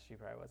like Yeah, it. she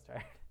probably was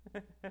tired.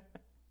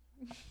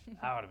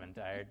 I would have been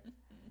tired.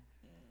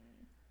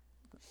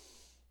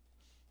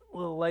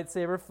 Little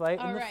lightsaber fight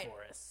All in right. the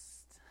forest.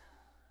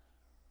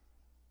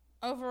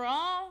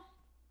 Overall,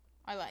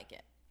 I like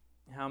it.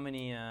 How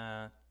many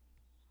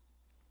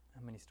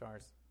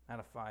stars out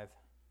of 5?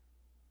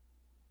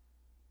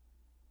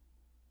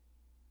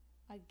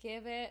 I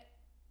give it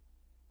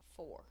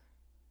 4.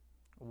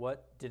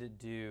 What did it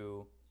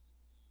do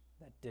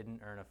that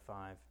didn't earn a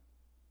 5?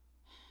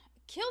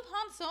 Killed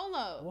Han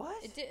Solo.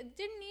 What? It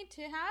didn't need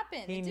to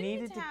happen. He it didn't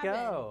needed need to happen.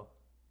 go.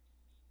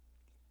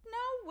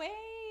 No way.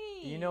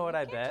 You know what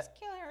I can't bet? just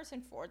kill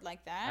Harrison Ford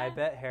like that. I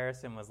bet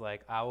Harrison was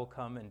like, I will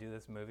come and do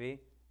this movie,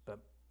 but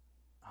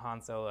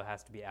Han Solo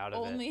has to be out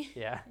of Only- it.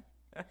 Yeah.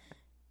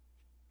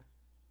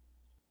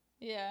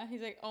 Yeah,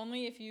 he's like,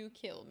 only if you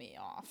kill me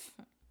off.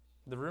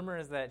 The rumor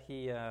is that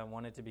he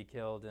wanted to be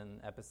killed in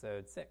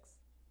episode 6.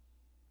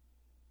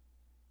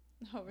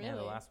 Oh, really? Yeah,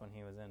 the last one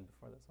he was in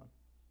before this one.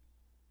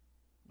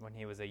 When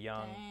he was a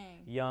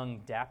Dang.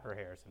 young, dapper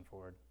Harrison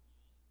Ford.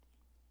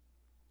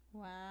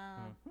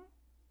 Wow. Mhm.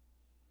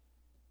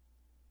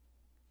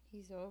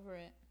 He's over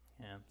it.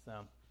 Yeah,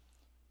 so.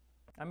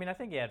 I mean, I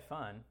think he had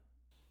fun.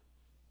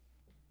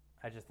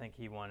 I just think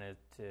he wanted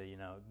to,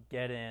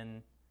 get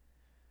in,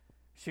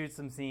 shoot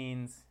some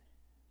scenes,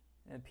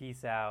 and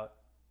peace out,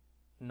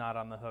 not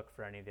on the hook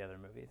for any of the other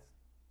movies.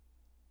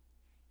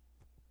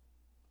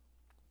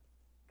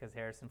 Because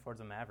Harrison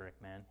Ford's a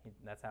maverick, man.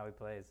 That's how he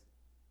plays.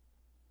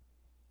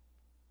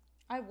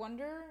 I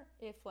wonder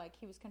if, like,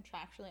 he was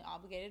contractually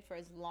obligated for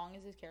as long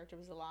as his character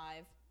was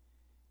alive.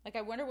 Like,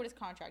 I wonder what his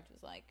contract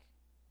was like.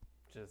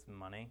 Just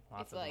money,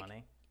 lots If, of like-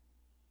 money.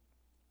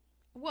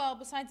 Well,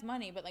 besides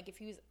money, but, like, if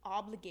he was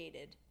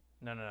obligated.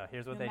 No.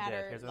 Here's what No they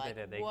matter, did. Here's what like,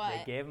 they did. They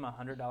what? gave him a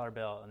 $100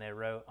 bill, and they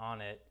wrote on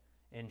it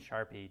in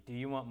Sharpie, "Do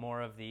you want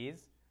more of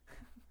these?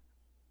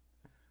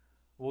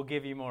 We'll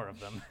give you more of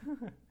them.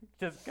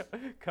 Just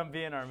come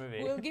be in our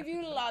movie." We'll give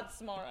you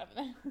lots more of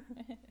them.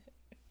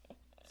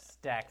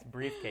 Stacks,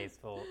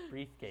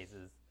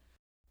 briefcases.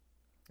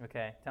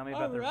 Okay, tell me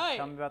All about right.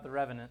 tell me about the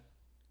Revenant.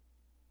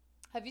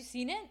 Have you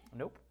seen it?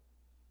 Nope.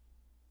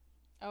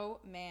 Oh,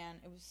 man.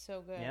 It was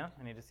so good. Yeah,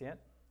 I need to see it.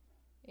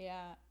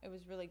 Yeah, it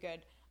was really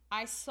good.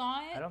 I saw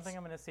it. I don't think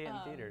I'm going to see it in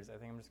theaters. I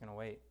think I'm just going to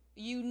wait.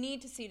 You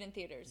need to see it in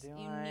theaters. Do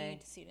You I?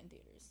 need to see it in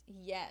theaters.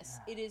 Yes,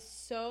 it is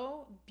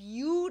so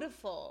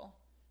beautiful.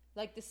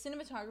 Like, the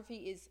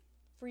cinematography is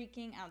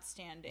freaking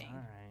outstanding. All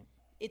right.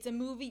 it's a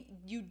movie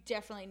you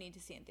definitely need to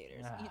see in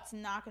theaters. Ah. It's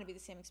not going to be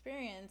the same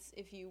experience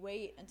if you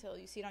wait until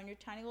you see it on your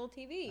tiny little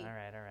TV. All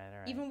right.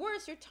 Even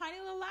worse, your tiny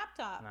little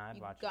laptop. No, I'd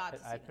you watch got it.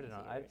 to see I'd put it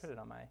on. theaters. I'd put it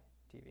on my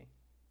TV.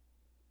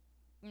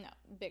 No,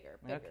 bigger.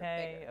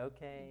 Okay.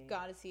 You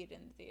got to see it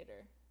in the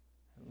theater.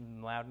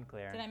 Loud and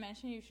clear. Did I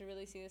mention you should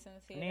really see this in the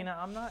theater? Nina,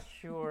 I'm not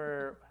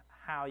sure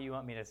how you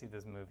want me to see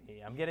this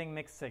movie. I'm getting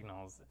mixed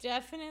signals.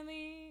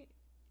 Definitely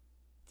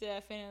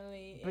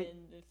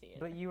in the theater.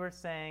 But you were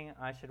saying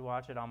I should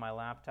watch it on my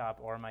laptop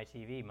or my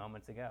TV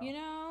moments ago. You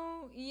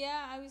know,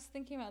 yeah, I was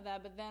thinking about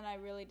that, but then I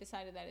really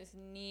decided that it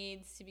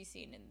needs to be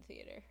seen in the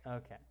theater.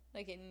 Okay.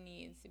 Like, it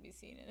needs to be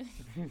seen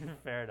in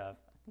Fair enough.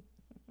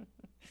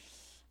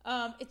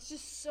 It's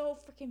just so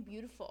freaking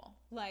beautiful.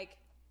 Like,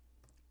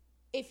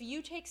 if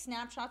you take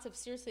snapshots of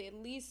seriously at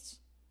least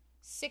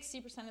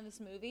 60% of this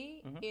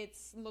movie, it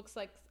looks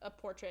like a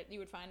portrait you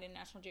would find in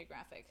National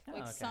Geographic.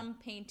 Some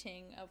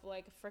painting of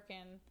like a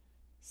freaking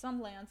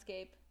some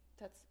landscape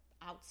that's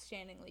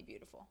outstanding's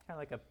beautiful. Kind of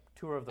like a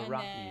tour of the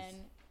Rockies.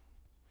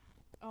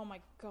 Oh my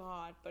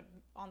god, but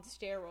on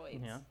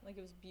steroids. Yeah. Like,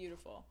 it was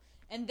beautiful.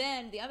 And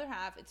then the other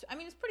half, it's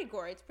pretty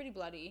gory, it's pretty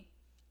bloody.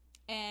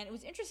 And it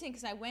was interesting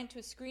because I went to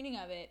a screening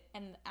of it,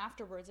 and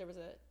afterwards there was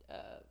a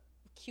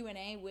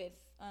Q&A with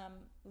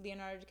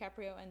Leonardo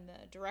DiCaprio and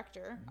the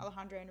director,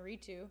 Alejandro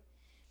Inarritu.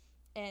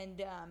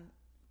 And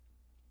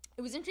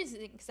it was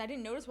interesting because I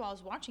didn't notice while I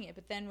was watching it,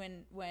 but then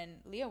when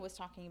Leo was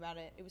talking about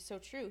it, it was so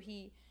true.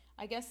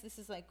 I guess this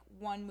is like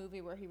one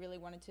movie where he really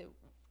wanted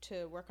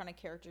to work on a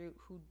character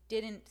who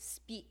didn't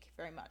speak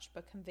very much,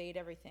 but conveyed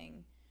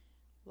everything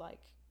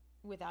like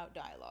without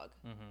dialogue.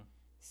 Mm-hmm.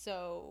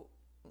 So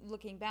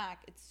looking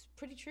back, it's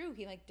pretty true.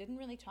 He like didn't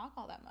really talk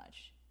all that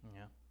much.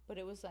 Yeah. But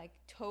it was like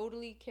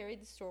totally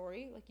carried the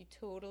story. Like, you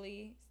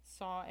totally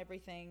saw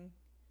everything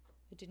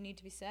that didn't need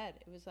to be said.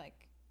 It was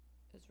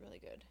really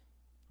good.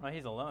 Well,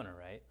 he's a loner,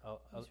 right?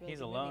 He's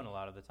alone a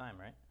lot of the time,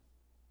 right?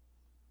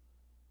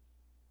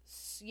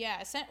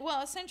 Yeah.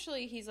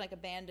 Essentially, he's like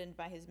abandoned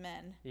by his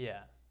men.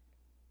 Yeah.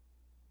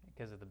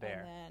 Because of the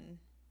bear. And then,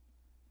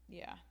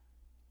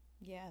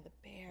 yeah, the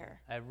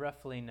bear. I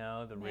roughly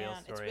know the real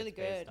story it's really it's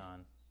based good.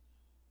 on.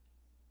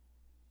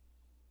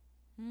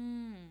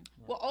 Yeah.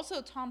 Well,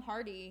 also Tom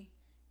Hardy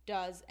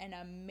does an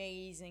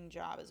amazing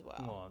job as well.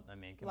 Well, I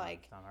mean, come on,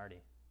 it's Tom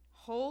Hardy.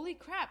 Holy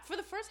crap. For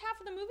the first half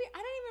of the movie, I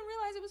didn't even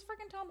realize it was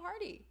freaking Tom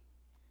Hardy.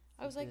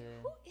 I was like,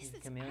 who is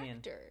this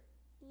actor?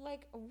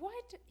 Like,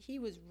 what? He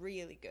was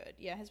really good.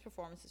 Yeah, his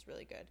performance is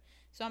really good.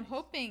 So I'm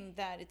hoping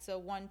that it's a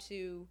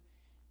 1-2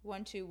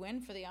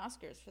 win for the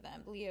Oscars for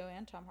them, Leo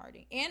and Tom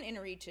Hardy. And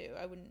Inarritu.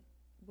 I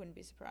wouldn't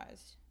be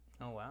surprised.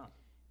 Oh, wow.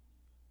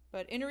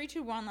 But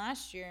Inarritu won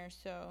last year,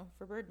 so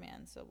for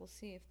Birdman, so we'll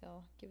see if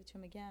they'll give it to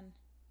him again.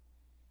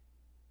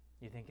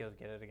 You think he'll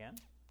get it again?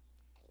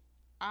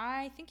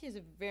 I think he has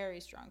a very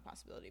strong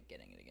possibility of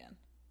getting it again.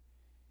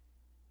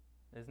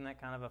 Isn't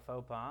that kind of a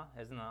faux pas?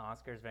 Isn't the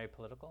Oscars very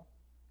political?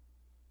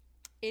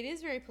 It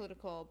is very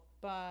political,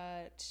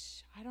 but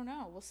I don't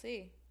know. We'll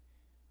see.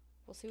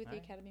 We'll see what the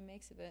Academy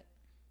makes of it.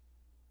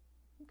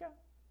 Okay.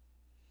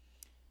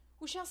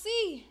 We shall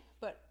see.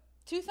 But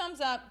 2 thumbs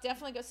up.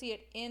 Definitely go see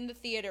it in the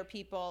theater,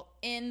 people.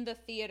 In the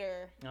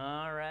theater.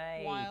 All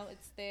right. While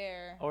it's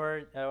there.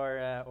 Or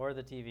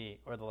the TV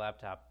or the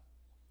laptop.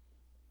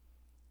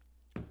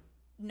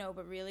 No,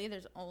 but really,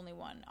 there's only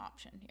one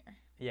option here.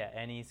 Yeah,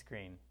 any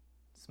screen.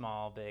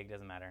 Small, big,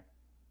 doesn't matter.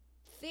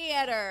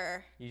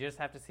 Theater. You just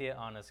have to see it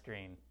on a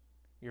screen.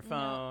 Your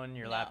phone,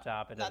 your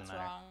laptop, it doesn't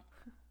matter.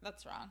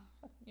 That's wrong.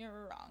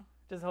 You're wrong.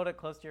 Just hold it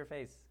close to your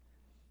face.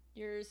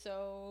 You're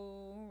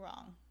so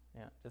wrong.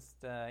 Yeah,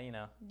 just,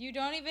 You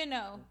don't even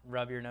know.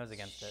 Rub your nose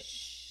against it.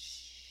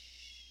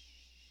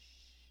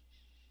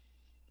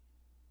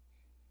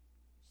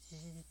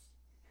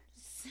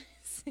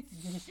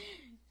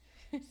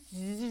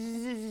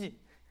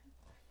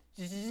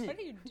 What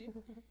are you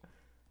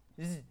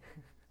doing?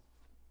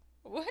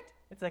 What?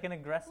 It's like an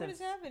aggressive. What is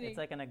happening? It's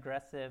like an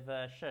aggressive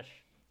shush.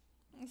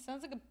 It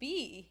sounds like a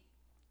bee.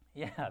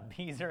 Yeah,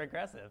 bees are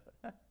aggressive.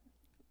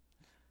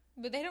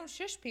 But they don't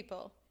shush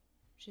people.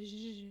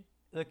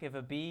 Look, if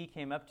a bee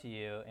came up to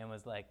you and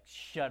was like,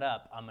 "Shut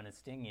up, I'm gonna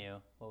sting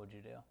you," what would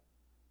you do?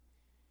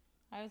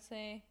 I would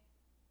say,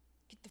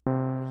 "Get the f***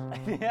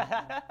 away."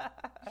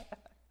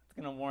 It's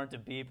gonna warrant a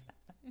beep.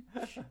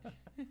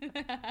 Beep.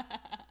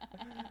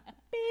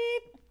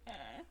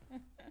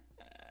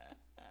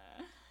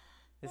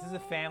 This is a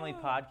family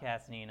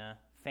podcast, Nina.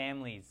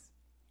 Families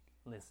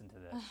listen to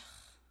this.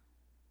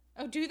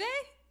 Oh, do they?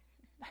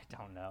 I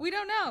don't know. We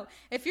don't know.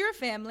 If you're a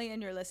family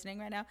and you're listening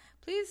right now,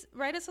 please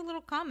write us a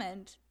little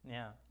comment.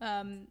 Yeah.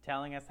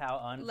 Telling us how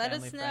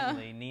unfamily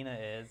friendly Nina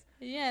is.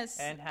 Yes.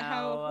 And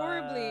how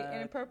horribly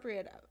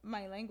inappropriate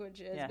my language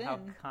has been. How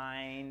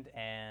kind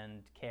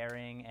and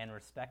caring and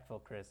respectful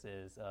Chris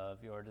is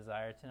of your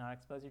desire to not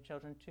expose your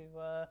children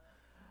to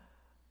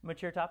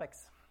mature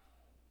topics.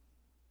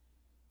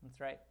 That's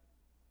right.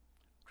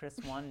 Chris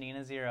 1,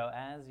 Nina 0,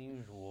 as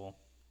usual.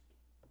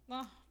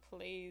 Oh,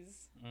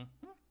 please.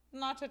 Mm-hmm.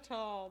 Not at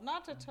all.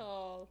 Not at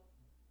all.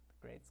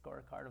 great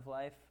scorecard of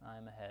life.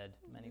 I'm ahead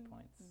many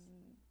points.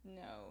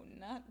 No,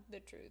 not the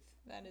truth.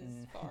 That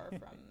is far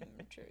from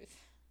truth.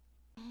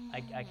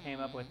 I came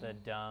up with a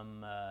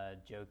dumb,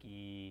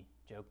 jokey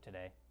joke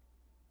today.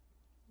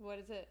 What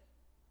is it?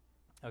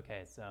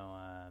 Okay, so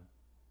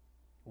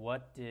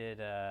what did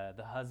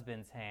the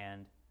husband's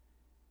hand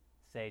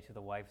say to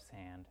the wife's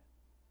hand?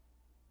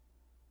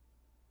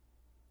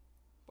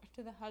 What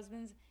did the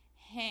husband's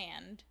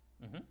hand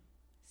Mm-hmm.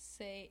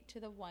 say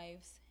to the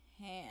wife's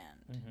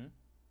hand? Mm-hmm.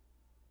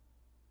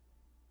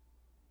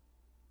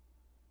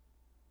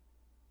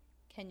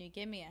 Can you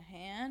give me a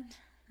hand?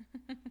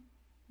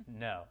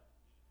 No.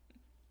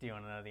 Do you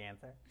want to know the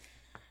answer?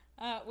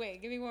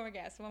 Wait, give me one more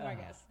guess. One more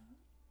guess.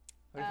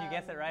 What if you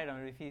guess it right?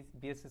 I'm going to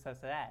be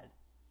supposed to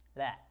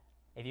that.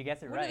 If you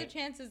guess it What right. are the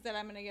chances that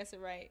I'm going to guess it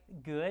right?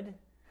 Good?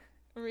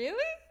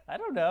 Really? I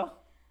don't know.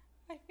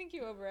 I think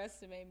you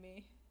overestimate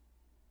me.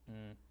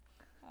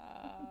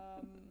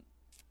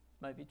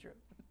 Might be true.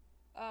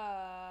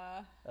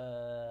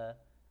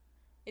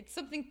 It's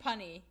something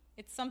punny.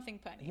 It's something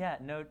punny. Yeah,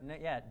 no,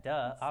 yeah,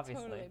 duh, It's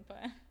obviously. Totally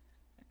pun.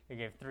 I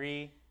gave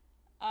 3,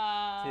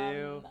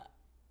 2,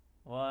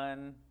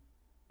 1.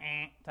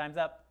 Time's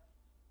up.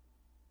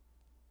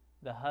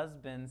 The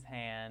husband's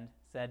hand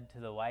said to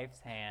the wife's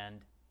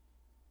hand,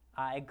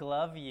 I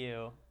glove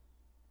you.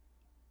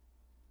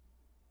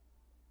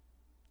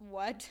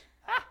 What?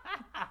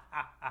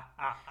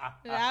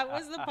 That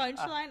was the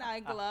punchline? I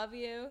glove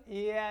you?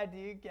 Yeah, do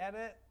you get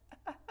it?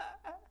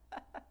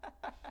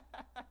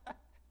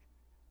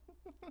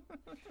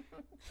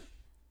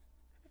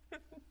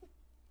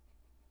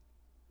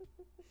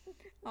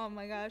 Oh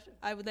my gosh.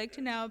 I would like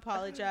to now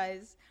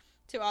apologize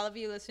to all of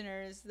you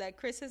listeners that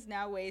Chris has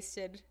now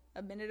wasted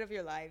a minute of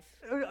your life.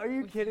 Are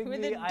you kidding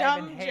with me? a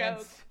dumb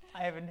joke.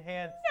 I have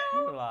enhanced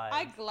No, your lives.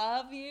 I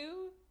glove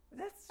you.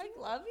 That's. I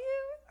glove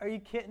you. Are you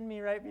kidding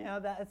me right now?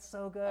 That's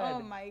so good. Oh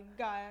my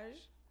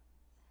gosh.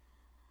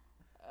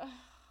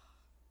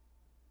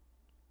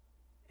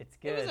 It's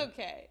good. It was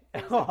okay.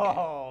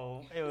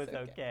 It was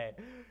okay.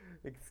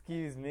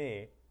 Excuse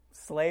me.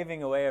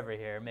 Slaving away over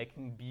here,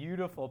 making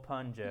beautiful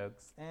pun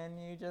jokes,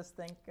 and you just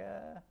think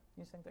they're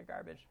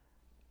garbage.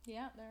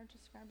 Yeah, they're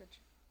just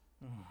garbage.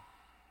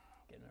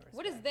 Getting over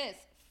What is this?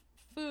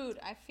 Food.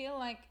 I feel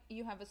like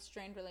you have a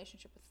strained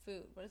relationship with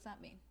food. What does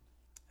that mean?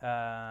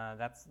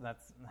 That's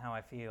how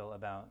I feel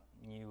about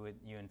you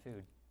and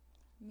food.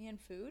 Me and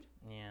food?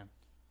 Yeah.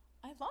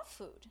 I love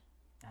food.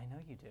 I know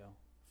you do.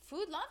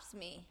 Food loves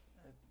me.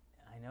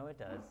 I know it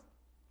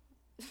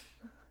does.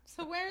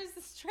 So where is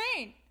the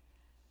strain?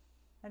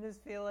 I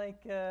just feel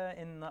like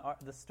in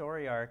the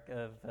story arc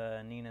of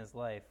Nina's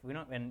life,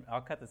 and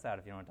I'll cut this out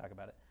if you don't want to talk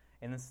about it.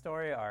 In the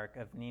story arc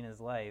of Nina's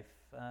life,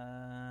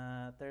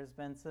 there's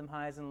been some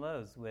highs and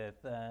lows with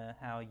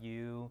how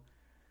you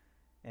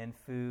and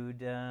food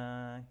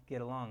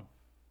get along.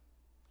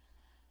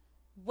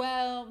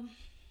 Well,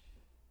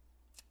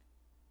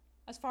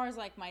 as far as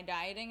like my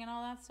dieting and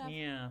all that stuff.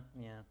 Yeah.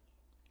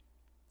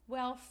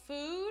 Well,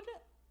 food.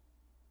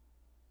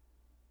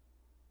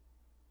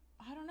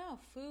 I don't know.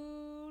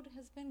 Food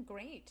has been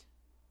great.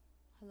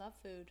 I love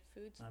food.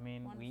 Food's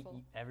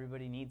wonderful.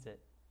 Everybody needs it.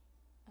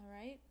 All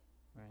right.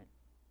 Right.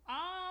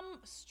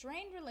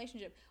 Strained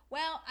relationship.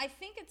 Well, I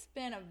think it's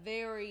been a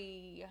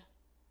very,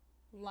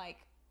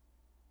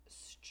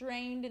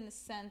 strained in the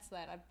sense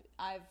that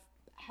I've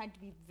had to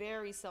be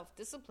very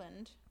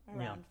self-disciplined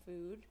around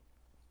food.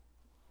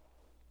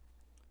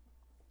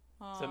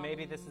 So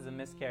maybe this is a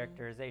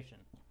mischaracterization.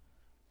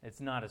 It's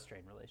not a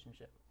strained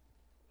relationship.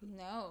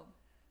 No.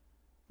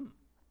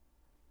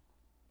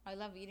 I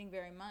love eating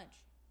very much.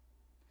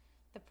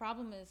 The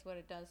problem is what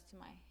it does to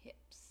my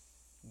hips.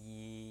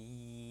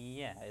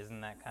 Yeah,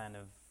 isn't that kind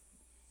of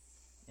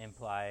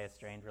imply a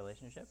strained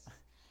relationship?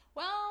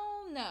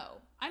 Well, no.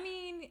 I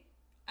mean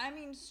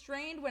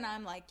strained when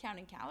I'm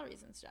counting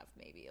calories and stuff,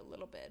 maybe a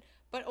little bit,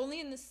 but only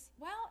in this.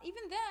 Well,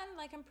 even then,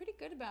 I'm pretty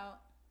good about.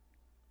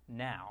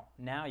 Now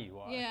you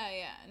are.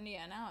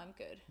 Yeah. Now I'm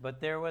good. But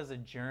there was a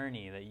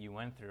journey that you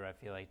went through. I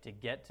feel like to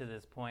get to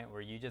this point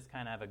where you just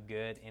kind of have a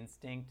good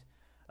instinct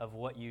of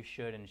what you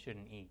should and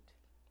shouldn't eat.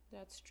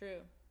 That's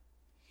true.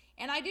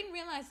 And I didn't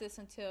realize this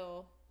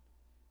until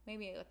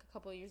maybe a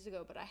couple of years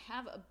ago, but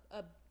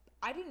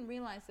I didn't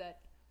realize that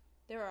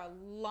there are a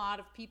lot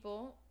of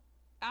people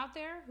out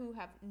there who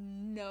have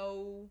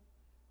no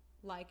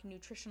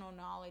nutritional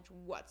knowledge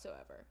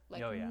whatsoever.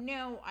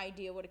 No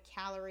idea what a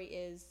calorie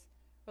is,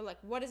 or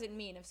what does it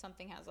mean if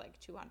something has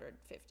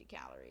 250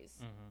 calories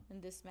and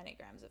this many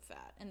grams of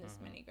fat and this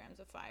many grams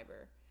of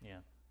fiber. Yeah.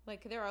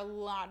 There are a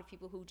lot of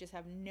people who just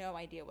have no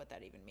idea what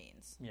that even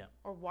means. Yeah.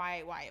 Or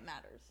why it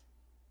matters.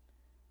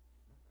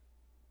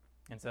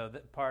 And so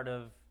part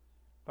of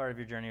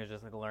your journey was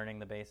just learning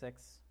the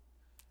basics.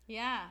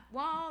 Yeah.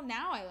 Well,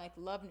 now I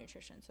love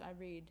nutrition, so I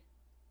read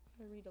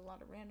a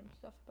lot of random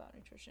stuff about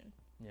nutrition.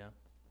 Yeah.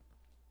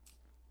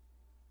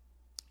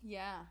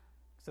 Yeah.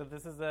 So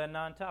this is a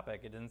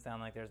non-topic. It didn't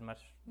sound like there's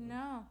much.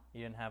 No.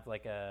 You didn't have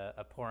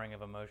a pouring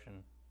of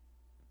emotion.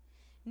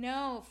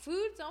 No,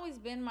 food's always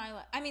been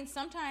my. I mean,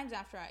 sometimes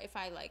after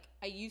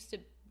I used to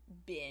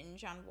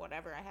binge on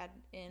whatever I had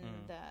in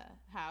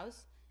the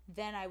house,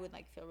 then I would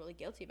like feel really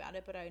guilty about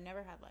it. But I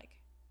never had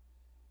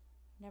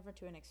never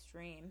to an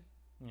extreme.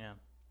 Yeah,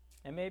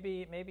 and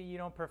maybe you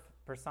don't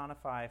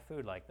personify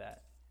food like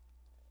that.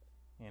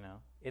 You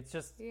know, it's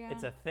just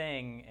it's a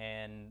thing,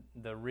 and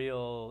the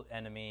real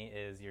enemy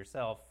is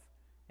yourself,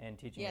 and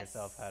teaching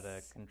yourself how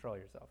to control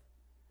yourself.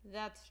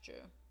 That's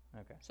true.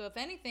 Okay. So if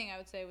anything, I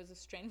would say it was a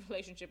strained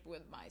relationship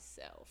with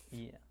myself.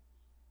 Yeah.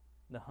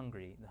 The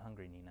hungry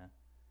Nina.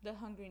 The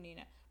hungry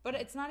Nina. But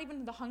it's not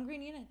even the hungry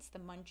Nina, it's the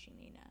munchy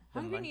Nina.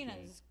 Hungry Nina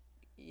is,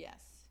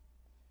 yes.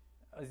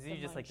 Oh, so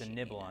you just like to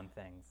nibble on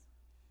things.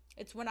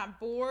 It's when I'm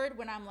bored,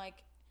 when I'm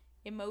like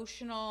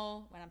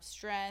emotional, when I'm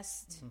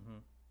stressed. Mm-hmm.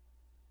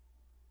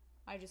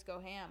 I just go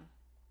ham.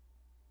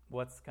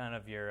 What's kind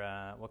of your,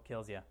 what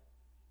kills you?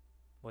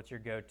 What's your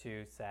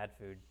go-to sad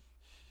food?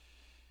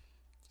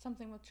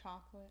 Something with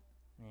chocolate.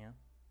 Yeah.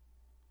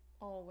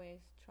 Always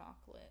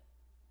chocolate.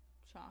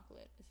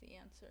 Chocolate is the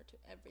answer to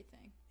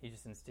everything. You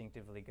just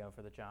instinctively go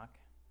for the chalk?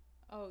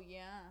 Oh,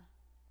 yeah.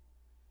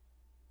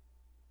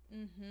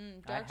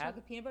 Dark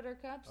chocolate peanut butter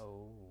cups.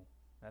 Oh,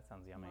 that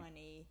sounds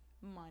yummy.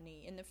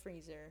 Money in the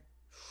freezer.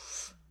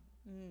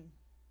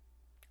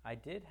 I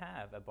did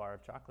have a bar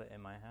of chocolate in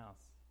my house,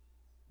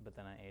 but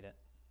then I ate it.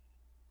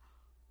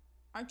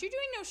 Aren't you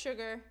doing no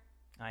sugar?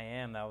 I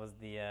am. That was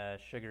the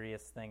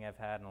sugariest thing I've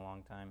had in a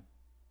long time.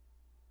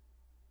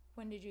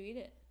 When did you eat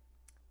it?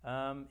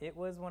 It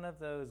was one of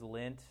those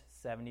Lindt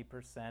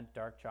 70%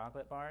 dark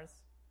chocolate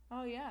bars.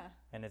 Oh, yeah.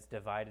 And it's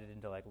divided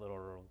into like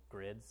little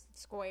grids.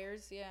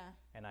 Squares, yeah.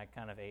 And I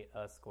kind of ate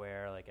a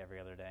square like every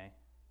other day.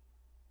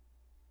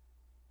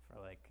 For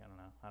like, I don't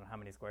know how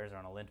many squares are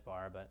on a Lindt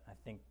bar, but I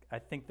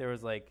think there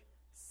was like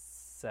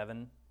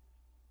 7.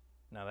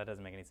 No, that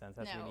doesn't make any sense.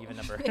 That's an even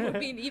number. It would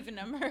be an even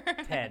number.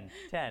 10.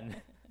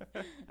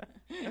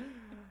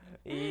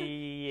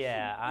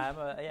 Yeah,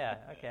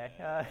 okay.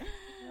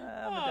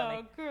 I'm a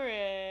dummy. Chris.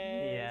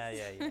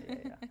 Yeah.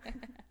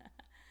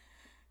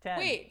 10.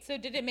 Wait, so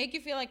did it make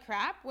you feel like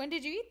crap? When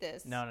did you eat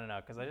this? No,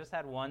 because I just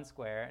had one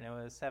square, and it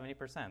was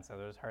 70%, so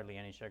there was hardly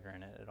any sugar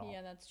in it at all.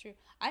 Yeah, that's true.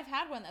 I've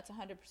had one that's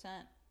 100%.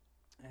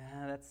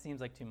 That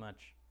seems like too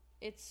much.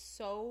 It's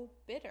so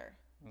bitter.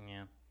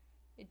 Yeah.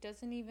 It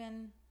doesn't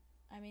even...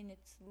 I mean,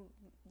 it's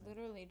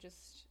literally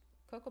just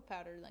cocoa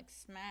powder, like,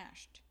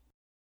 smashed.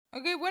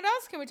 Okay, what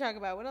else can we talk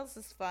about? What else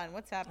is fun?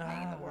 What's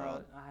happening in the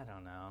world? I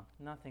don't know.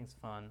 Nothing's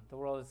fun. The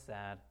world is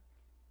sad.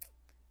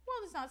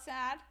 World is not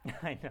sad.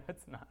 I know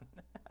it's not.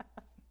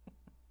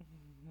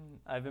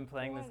 I've been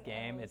playing this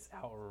game. It's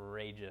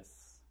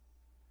outrageous.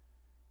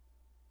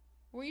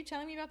 Were you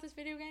telling me about this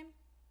video game?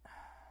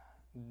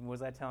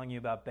 Was I telling you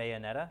about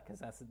Bayonetta?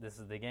 Because this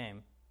is the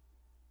game.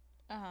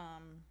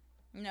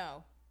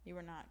 No, you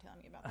were not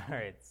telling me about that. All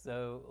right,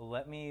 so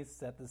let me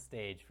set the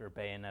stage for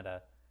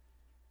Bayonetta.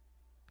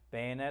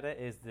 Bayonetta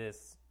is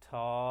this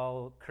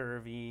tall,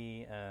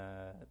 curvy,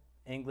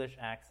 English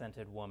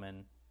accented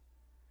woman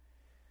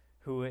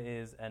who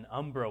is an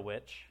Umbra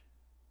witch.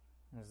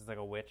 This is like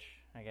a witch,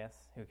 I guess,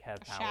 who has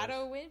powers.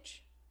 Shadow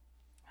witch?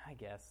 I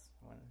guess.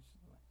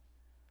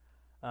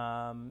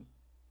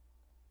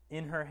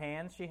 In her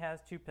hands, she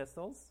has 2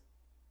 pistols.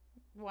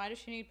 Why does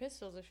she need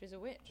pistols if she's a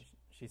witch?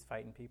 She's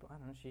fighting people. I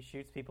don't know. She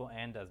shoots people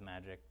and does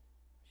magic.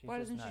 Why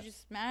doesn't she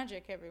just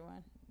magic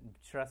everyone?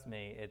 Trust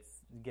me, it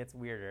gets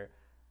weirder.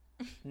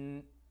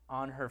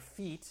 On her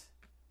feet,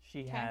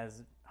 she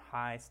has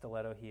high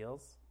stiletto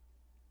heels.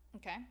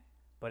 Okay.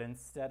 But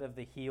instead of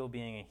the heel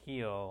being a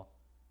heel,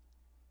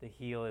 the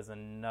heel is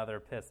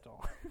another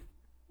pistol.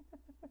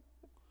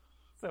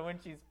 So when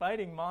she's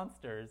fighting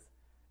monsters,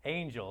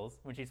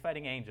 when she's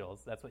fighting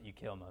angels, that's what you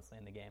kill mostly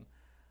in the game.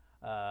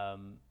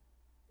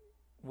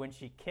 When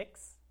she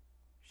kicks,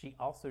 she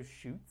also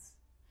shoots.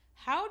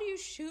 How do you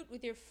shoot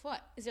with your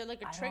foot? Is there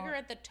like a trigger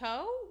at the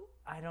toe?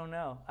 I don't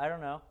know.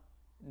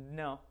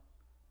 No.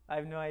 I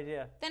have no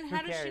idea. Then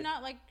how does she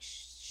not like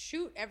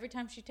shoot every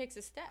time she takes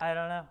a step? I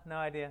don't know. No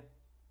idea.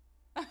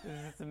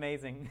 This is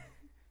amazing.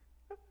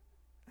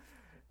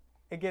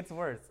 It gets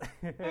worse.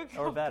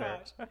 Or better.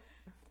 Gosh.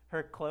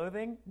 Her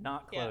clothing,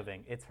 not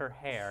clothing. Yeah. It's her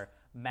hair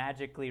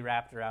magically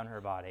wrapped around her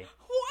body.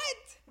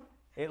 What?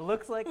 It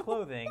looks like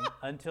clothing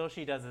until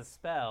she does a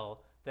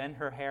spell. Then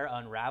her hair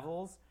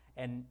unravels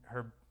and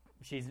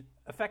she's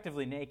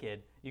effectively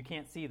naked. You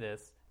can't see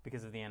this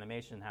because of the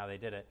animation, how they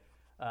did it.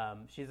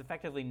 She's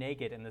effectively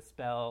naked and the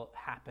spell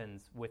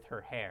happens with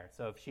her hair.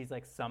 So if she's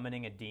like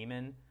summoning a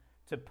demon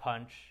to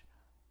punch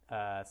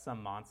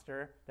some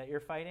monster that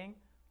you're fighting,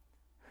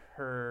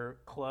 her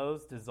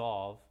clothes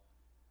dissolve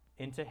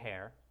into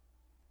hair,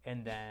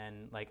 and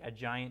then like a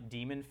giant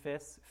demon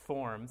fist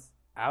forms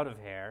out of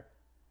hair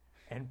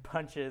and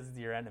punches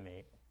your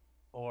enemy.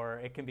 Or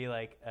it can be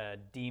like a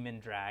demon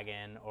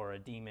dragon or a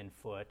demon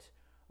foot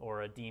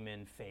or a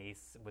demon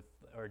face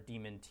or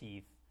demon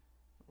teeth.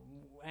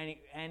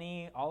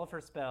 All of her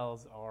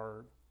spells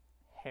are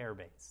hair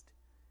based.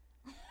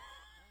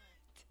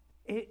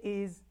 It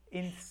is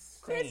insane.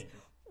 Chris,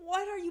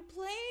 What are you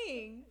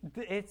playing?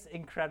 It's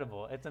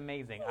incredible. It's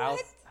amazing.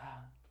 What?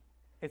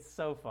 It's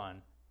so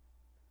fun.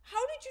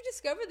 How did you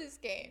discover this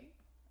game?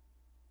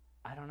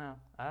 I don't know.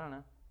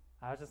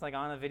 I was just like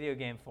on a video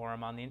game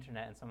forum on the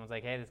internet, and someone was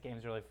like, "Hey, this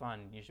game's really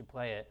fun. You should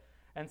play it."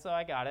 And so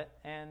I got it,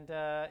 and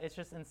it's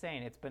just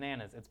insane. It's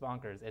bananas. It's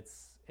bonkers.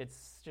 It's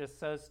just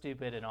so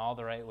stupid in all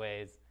the right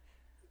ways.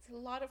 It's a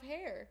lot of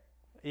hair.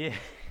 Yeah.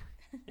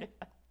 Yeah.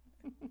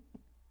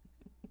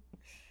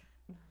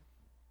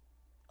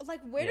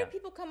 Like, where do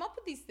people come up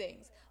with these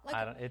things?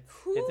 Like,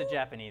 it's a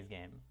Japanese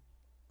game.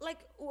 Like,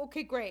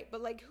 okay, great,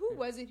 but like, who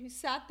was it who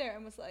sat there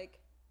and was like,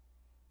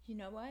 you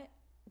know what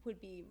would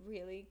be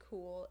really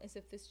cool is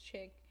if this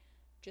chick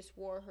just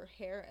wore her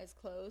hair as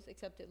clothes,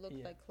 except it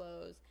looked like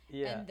clothes.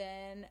 Yeah. And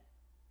then,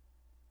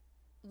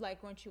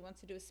 like, when she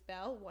wants to do a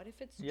spell, what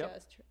if it's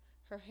just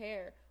her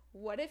hair?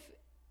 What if,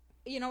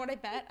 you know what I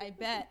bet? I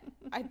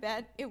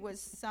bet it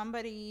was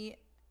somebody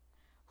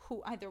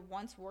who either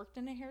once worked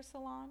in a hair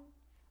salon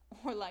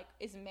or, like,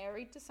 is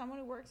married to someone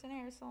who works in a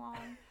hair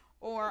salon.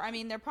 Or, I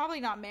mean, they're probably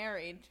not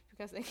married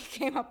because they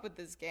came up with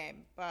this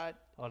game, but...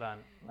 Hold on.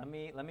 Let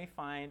me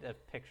find a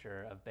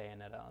picture of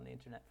Bayonetta on the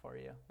internet for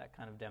you. That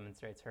kind of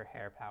demonstrates her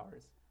hair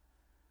powers.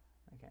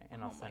 Okay,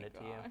 and I'll send it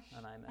to you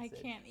on iMessage. I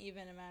can't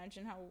even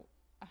imagine how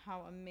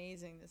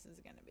amazing this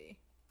is going to be.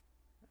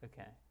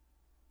 Okay.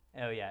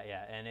 Oh,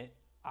 yeah. And it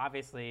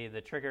obviously,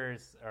 the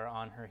triggers are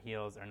on her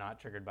heels are not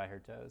triggered by her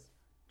toes,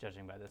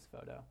 judging by this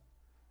photo.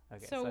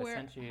 Okay, so I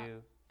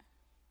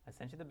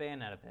sent you the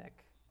Bayonetta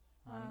pic.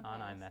 On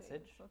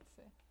iMessage. Let's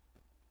see.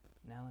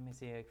 Now let me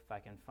see if I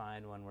can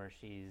find one where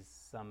she's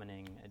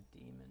summoning a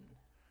demon.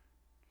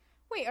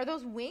 Wait, are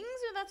those wings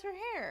or that's her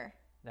hair?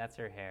 That's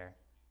her hair.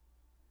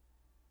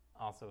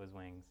 Also his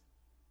wings.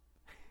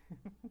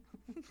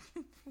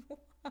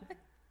 What?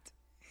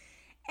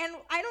 And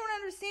I don't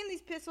understand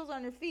these pistols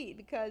on her feet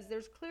because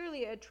there's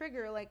clearly a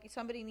trigger, like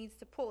somebody needs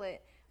to pull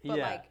it. But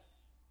like,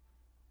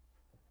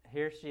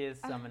 here she is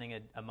summoning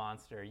a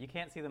monster. You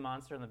can't see the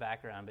monster in the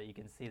background, but you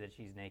can see that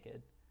she's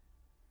naked.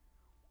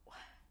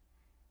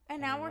 And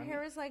now her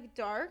hair is like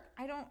dark.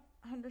 I don't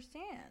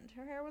understand.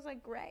 Her hair was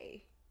like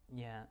gray.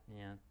 Yeah.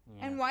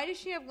 And why does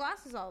she have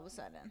glasses all of a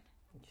sudden?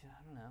 I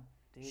don't know.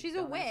 Dude, she's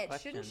a witch.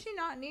 Shouldn't she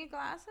not need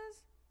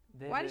glasses?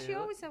 Why does she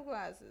always have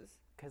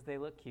glasses? Because they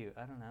look cute.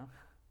 I don't know.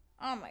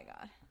 Oh my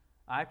god.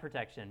 Eye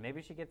protection.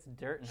 Maybe she gets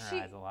dirt in her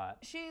eyes a lot.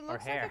 She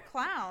looks like a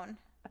clown.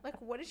 Like,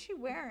 what is she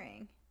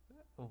wearing?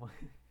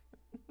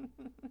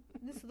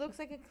 This looks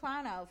like a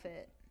clown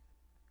outfit.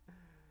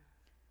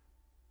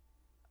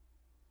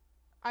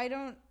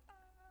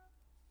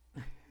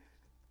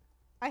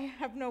 I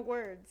have no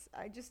words.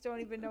 I just don't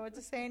even know what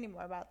to say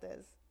anymore about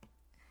this.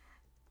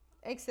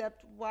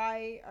 Except,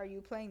 why are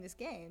you playing this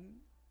game?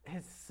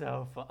 It's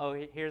so fun. Oh,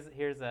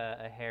 here's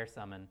a hair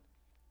summon.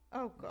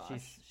 Oh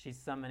gosh. She's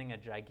summoning a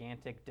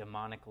gigantic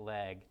demonic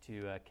leg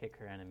to kick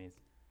her enemies.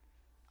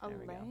 A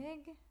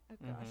leg? Oh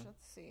gosh,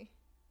 let's see.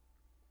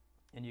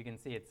 And you can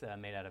see it's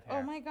made out of hair.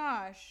 Oh my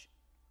gosh.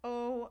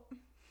 You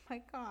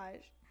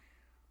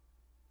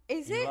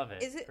love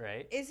it,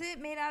 right? Is it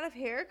made out of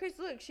hair? Because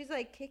look, she's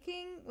like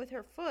kicking with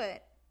her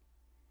foot,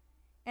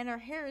 and her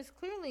hair is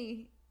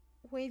clearly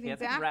waving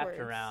backwards. It's wrapped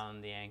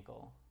around the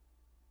ankle.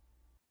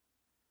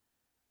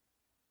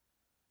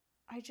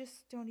 I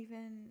just don't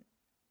even.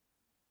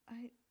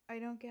 I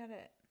don't get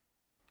it.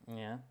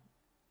 Yeah,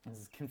 this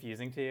is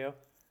confusing to you.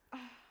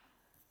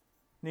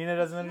 Nina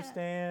doesn't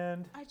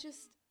understand.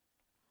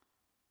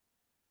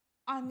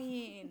 I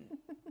mean.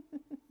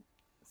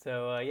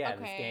 So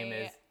this game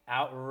is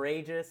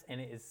outrageous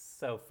and it is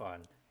so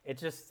fun.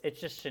 It's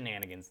just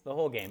shenanigans. The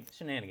whole game,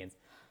 shenanigans.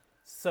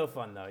 So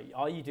fun though.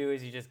 All you do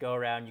is you just go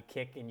around, you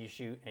kick and you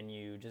shoot and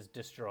you just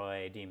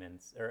destroy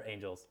demons or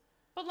angels.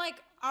 But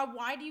like,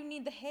 why do you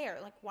need the hair?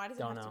 Like, why does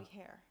it have to be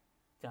hair?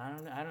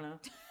 I don't know.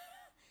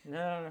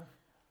 No.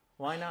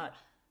 Why not?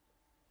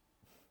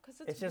 Because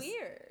it's just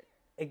weird.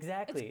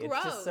 Exactly. It's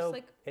gross. It's just so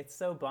it's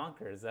so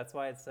bonkers. That's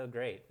why it's so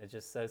great. It's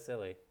just so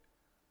silly.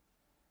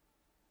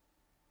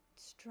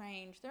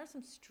 Strange. There are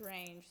some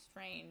strange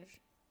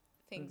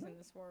things in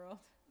this world.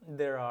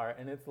 There are,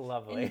 and it's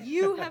lovely. And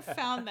you have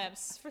found them.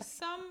 For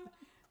some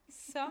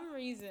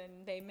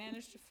reason, they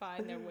managed to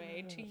find their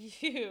way to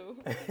you.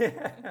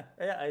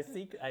 Yeah,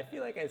 I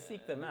feel like I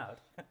seek them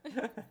out.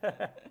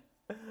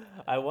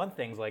 I want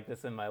things like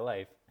this in my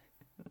life.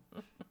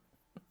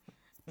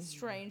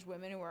 Strange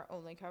women who are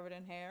only covered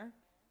in hair.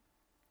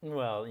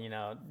 Well,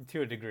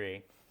 to a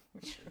degree.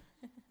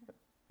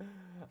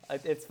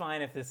 It's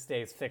fine if this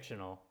stays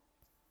fictional.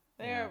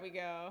 There we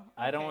go. Okay,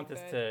 I don't want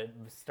this to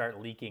start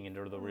leaking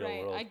into the real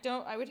world.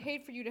 I would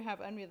hate for you to have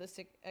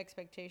unrealistic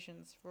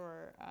expectations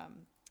for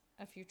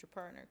a future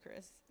partner,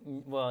 Chris.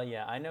 Well,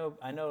 yeah, I know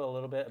a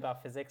little bit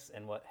about physics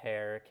and what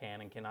hair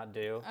can and cannot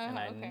do, and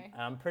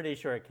I'm pretty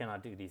sure it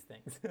cannot do these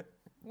things.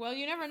 Well,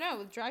 you never know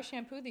with dry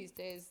shampoo these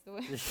days.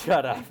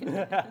 Shut up.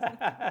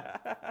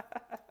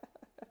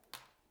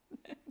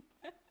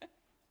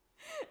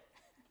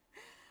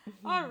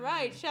 All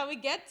right, shall we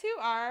get to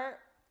our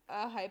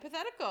a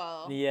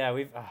hypothetical. Yeah,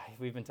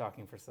 we've been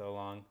talking for so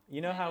long.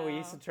 You know I how we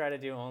used to know. try to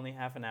do only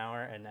half an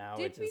hour, and now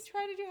Did it we just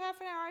try to do half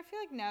an hour? I feel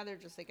like now they're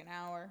just like an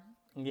hour.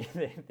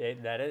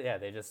 yeah,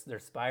 they're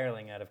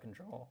spiraling out of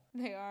control.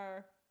 They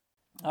are.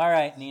 All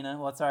right, Nina,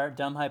 what's our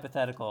dumb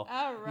hypothetical?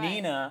 All right.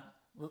 Nina,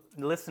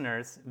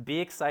 listeners, be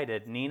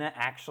excited. Nina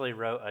actually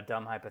wrote a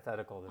dumb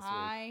hypothetical this week.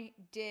 I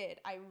did.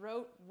 I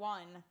wrote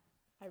one.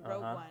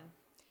 One.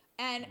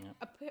 And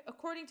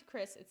according to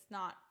Chris, it's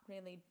not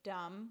really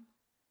dumb.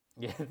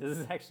 Yeah, this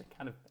is actually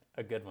kind of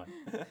a good one.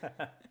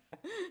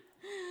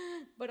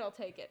 But I'll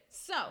take it.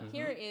 So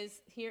here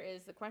is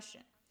the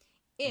question.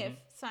 If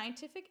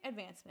scientific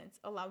advancements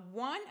allow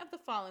one of the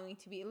following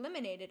to be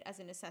eliminated as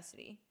a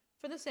necessity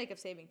for the sake of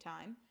saving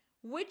time,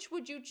 which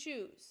would you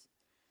choose?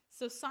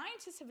 So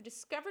scientists have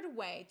discovered a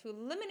way to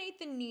eliminate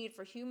the need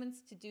for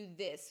humans to do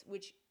this,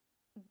 which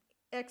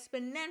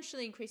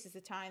exponentially increases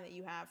the time that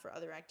you have for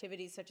other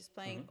activities, such as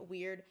playing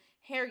weird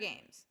hair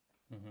games.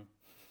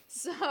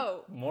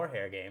 So more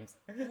hair games.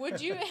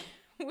 would you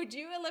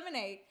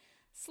eliminate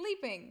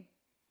sleeping?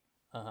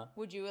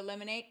 Would you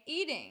eliminate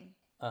eating?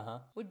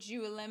 Would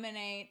you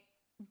eliminate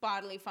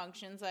bodily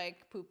functions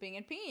like pooping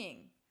and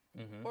peeing?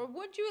 Or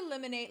would you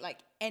eliminate like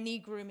any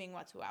grooming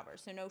whatsoever?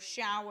 So no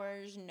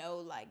showers, no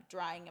like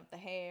drying of the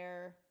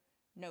hair,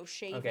 no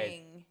shaving,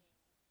 Okay.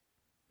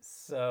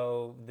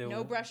 So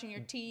no brushing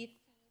your teeth.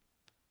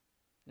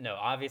 No,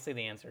 obviously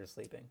the answer is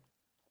sleeping.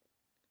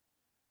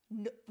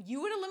 No,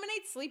 you would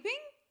eliminate sleeping?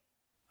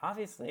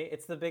 Obviously,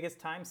 it's the biggest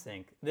time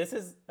sink. This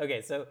is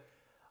okay, so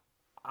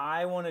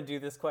I want to do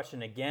this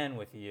question again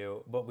with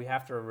you, but we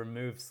have to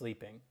remove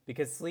sleeping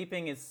because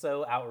sleeping is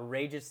so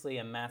outrageously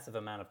a massive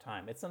amount of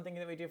time. It's something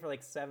that we do for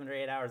like 7 or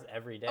 8 hours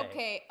every day.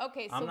 Okay.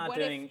 So I'm not what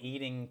doing if,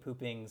 eating,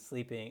 pooping,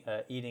 sleeping,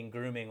 eating,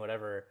 grooming,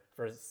 whatever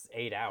for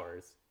 8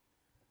 hours.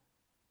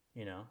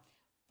 You know.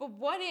 But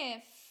what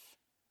if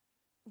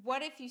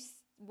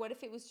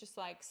it was just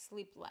like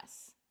sleep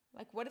less?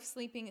 Like what if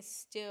sleeping is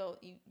still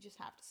you just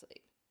have to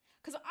sleep?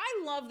 Because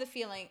I love the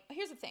feeling.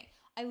 Here's the thing.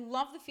 I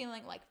love the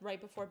feeling like right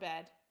before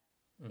bed,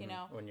 you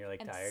know, when you're like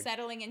and tired,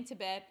 settling into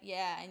bed.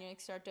 Yeah, and you like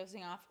start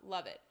dozing off.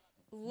 Love it.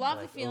 Love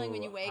like, the feeling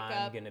when you wake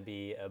I'm up. gonna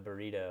be a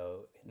burrito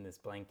in this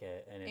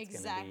blanket, and it's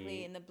Exactly, gonna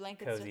be and the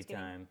blanket cozy starts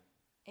getting, time.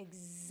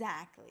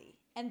 Exactly,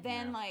 and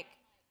then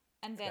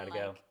Gotta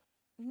go.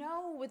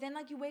 no, but then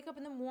like you wake up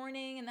in the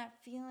morning and that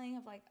feeling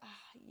of like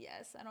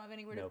yes, I don't have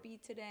anywhere to be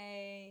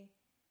today.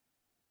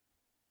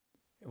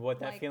 What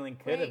that Like, feeling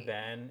could have great.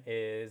 been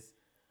is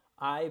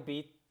I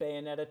beat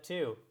Bayonetta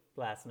 2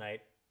 last night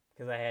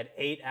because I had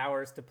 8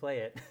 hours to play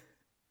it.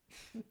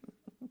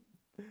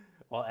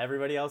 While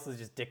everybody else is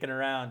just dicking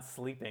around,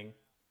 sleeping,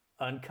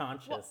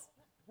 unconscious.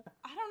 Well,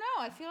 I don't know.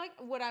 I feel like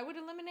what I would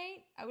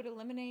eliminate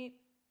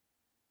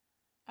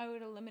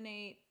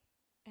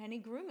any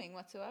grooming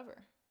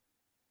whatsoever.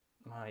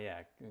 Oh,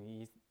 yeah.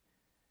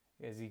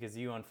 Because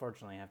you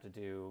unfortunately have to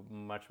do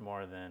much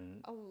more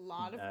than A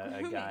lot of a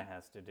grooming. guy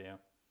has to do.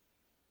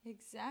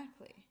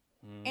 Exactly.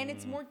 And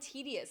it's more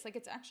tedious. Like,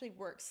 it's actually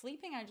work.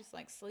 Sleeping, I just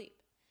like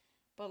sleep.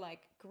 But, like,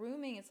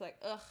 grooming, it's like,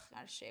 ugh,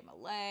 gotta shave my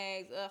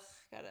legs. Ugh,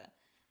 gotta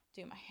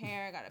do my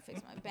hair. Gotta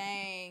fix my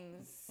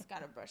bangs.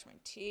 Gotta brush my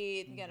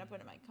teeth. Gotta put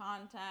in my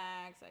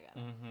contacts. I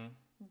gotta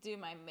do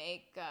my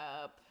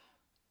makeup.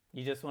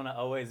 You just want to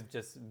always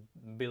just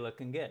be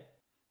looking good.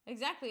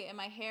 Exactly. And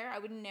my hair, I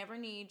would never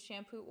need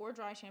shampoo or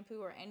dry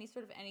shampoo or any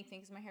sort of anything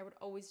because my hair would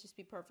always just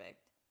be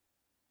perfect.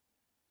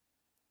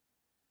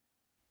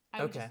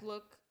 I would just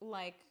look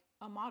like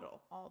a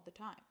model all the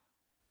time.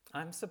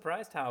 I'm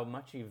surprised how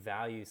much you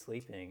value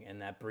sleeping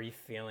and that brief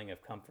feeling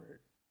of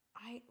comfort.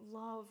 I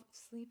love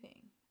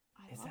sleeping.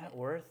 Is love that it.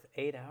 worth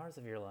 8 hours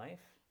of your life?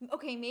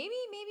 Okay, maybe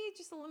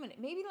just eliminate.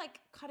 Maybe like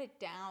cut it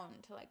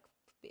down to like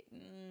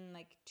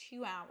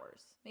 2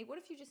 hours. Maybe what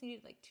if you just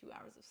needed like 2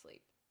 hours of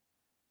sleep?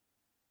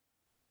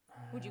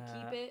 Would you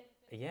keep it?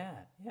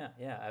 Yeah,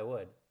 I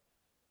would.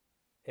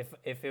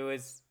 If it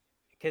was,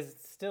 because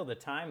still the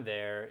time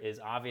there is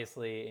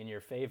obviously in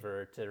your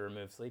favor to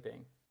remove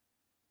sleeping.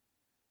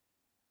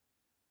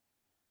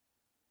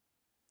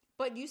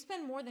 But you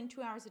spend more than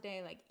 2 hours a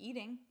day like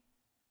eating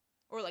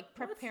or like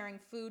preparing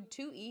food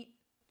to eat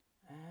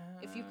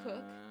if you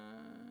cook.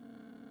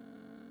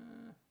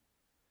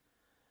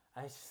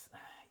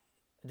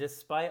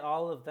 Despite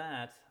all of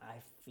that, I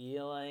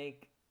feel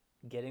like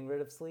getting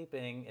rid of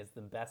sleeping is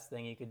the best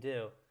thing you could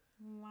do.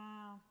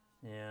 Wow.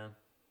 Yeah.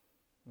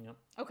 Yep.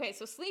 Okay,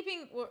 so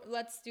sleeping,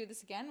 let's do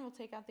this again. We'll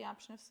take out the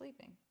option of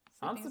sleeping.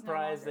 I'm Sleeping's no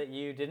surprised longer- that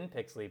you didn't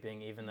pick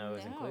sleeping, even though it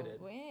was included.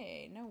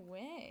 No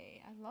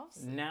way. I love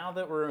sleeping. Now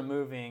that we're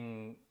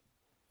removing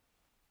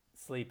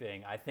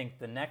sleeping, I think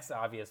the next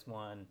obvious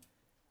one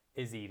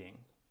is eating.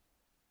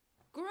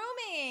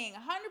 Grooming,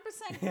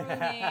 100%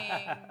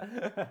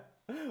 grooming.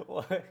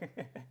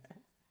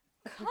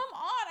 Come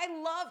on, I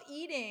love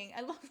eating.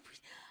 I love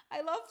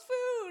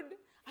food.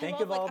 Think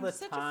I'm of all the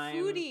such time a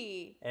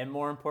foodie. and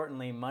more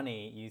importantly,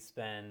 money you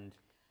spend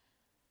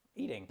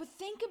eating. But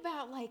think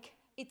about like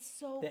it's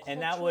so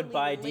And that would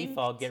by culturally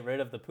default linked. get rid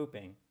of the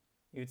pooping.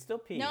 You'd still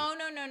pee. No.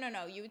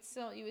 You would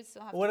still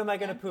have. What to am I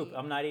gonna poop? pee.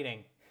 I'm not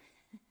eating.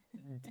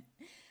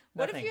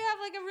 What if Nothing. you have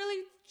like a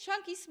really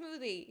chunky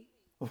smoothie?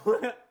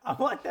 I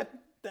want that.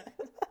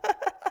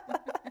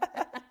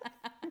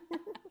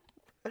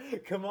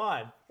 Come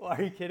on. Well,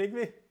 are you kidding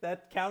me?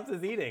 That counts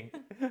as eating.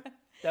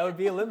 That would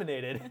be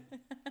eliminated.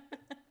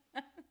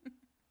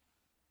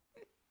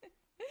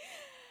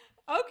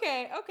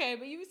 Okay,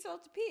 but you would still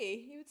have to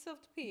pee.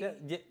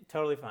 Yeah,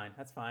 totally fine.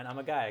 That's fine. I'm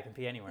a guy. I can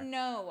pee anywhere.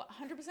 No,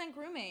 100%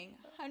 grooming.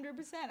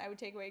 100%. I would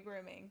take away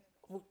grooming.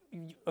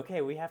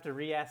 Okay, we have to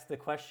re-ask the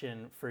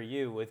question for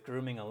you with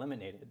grooming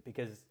eliminated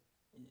because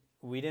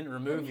we didn't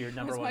remove your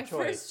number one choice. It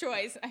was my first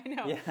choice. I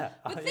know. Yeah.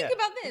 But think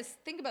about this.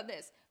 Think about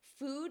this.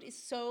 Food is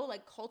so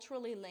like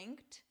culturally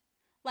linked.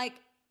 Like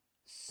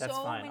That's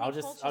so fine. many I'll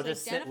cultures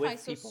just sit identify with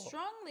so people.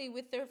 strongly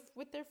with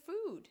their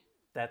food.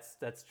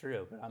 That's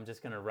true. But I'm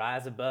just gonna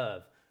rise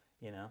above.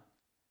 You know.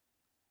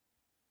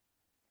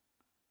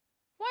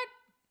 What?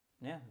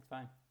 Yeah, it's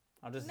fine.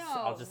 I'll just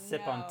No,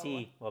 sip on no.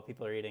 tea while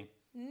people are eating.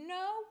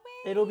 No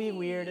way. It'll be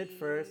weird at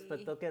first,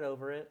 but they'll get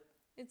over it.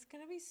 It's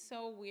gonna be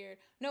so weird.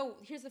 No,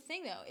 here's the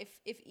thing though.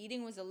 If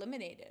eating was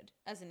eliminated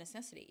as a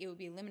necessity, it would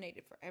be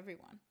eliminated for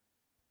everyone.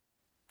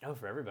 Oh,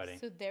 for everybody.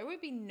 So there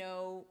would be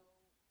no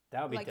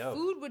That would be like dope.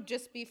 food would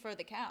just be for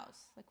the cows.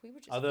 Like we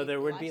would just. Although eat there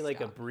would be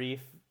like a livestock.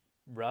 brief,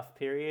 rough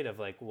period of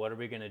like, what are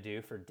we gonna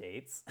do for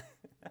dates?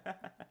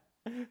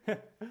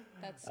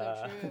 That's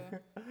so true.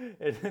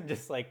 And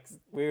just like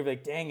we were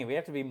like, dang it, we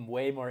have to be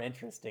way more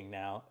interesting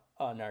now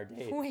on our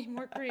dates. Way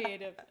more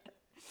creative.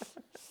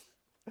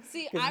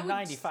 See, I Because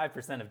would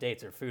 95% of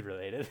dates are food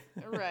related.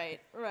 Right.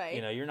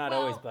 You know, you're not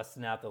always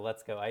busting out the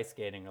let's go ice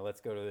skating or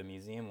let's go to the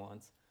museum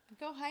once.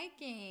 Go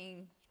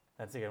hiking.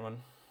 That's a good one.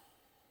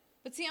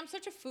 But see, I'm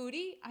such a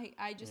foodie.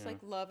 I just like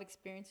love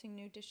experiencing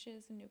new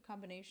dishes and new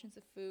combinations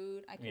of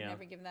food. I could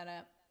never give that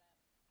up.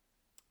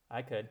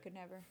 I could. Could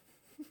never.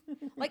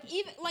 Like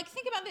even like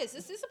think about this.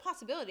 This is a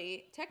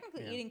possibility.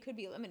 Technically, eating could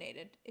be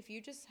eliminated if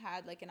you just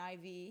had like an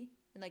IV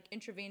and like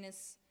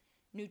intravenous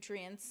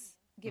nutrients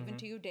given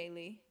to you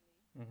daily.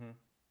 Mm-hmm.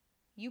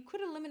 You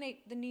could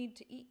eliminate the need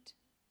to eat.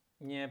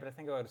 Yeah, but I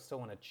think I would still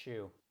want to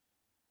chew.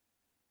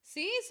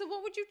 See, so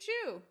what would you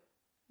chew?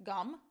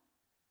 Gum.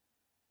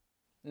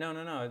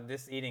 No.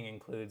 This eating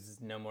includes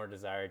no more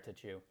desire to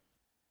chew.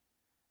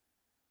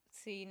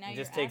 See, now It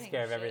you're just takes adding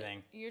care of shit.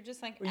 everything. You're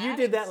just like Well, you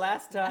adding did that stuff.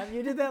 last time.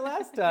 You did that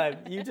last time.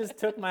 You just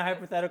took my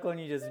hypothetical and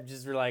you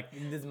just were like,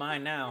 "This is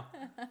mine now."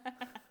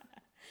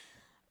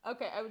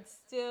 Okay, I would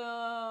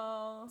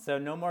still. So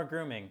no more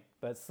grooming,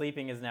 but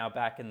sleeping is now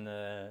back in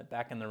the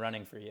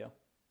running for you.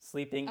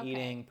 Sleeping, Okay.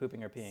 eating,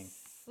 pooping, or peeing.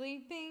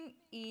 Sleeping,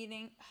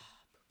 eating,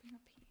 pooping or peeing.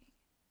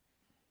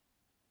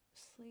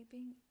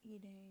 Sleeping,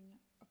 eating,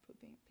 or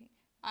pooping or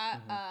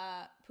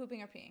peeing.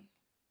 Pooping or peeing.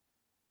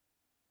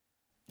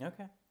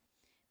 Okay.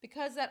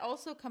 Because that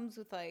also comes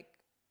with like,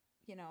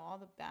 you know, all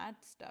the bad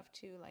stuff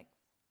too, like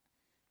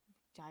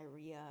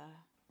diarrhea,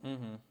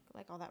 Mm-hmm.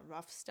 like all that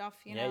rough stuff,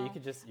 you Yeah, know. you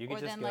could just Or go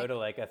then, like- to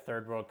like a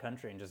third world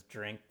country and just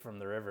drink from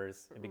the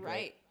rivers. It'd be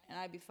Right, great. and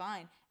I'd be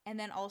fine. And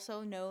then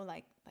also no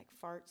like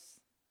farts,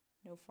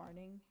 no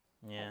farting.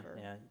 Yeah, Ever.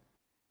 yeah.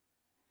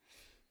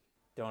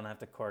 Don't have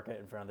to cork it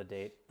in front of the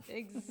date.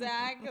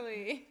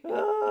 Exactly.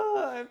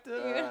 I have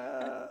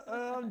to.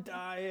 I'm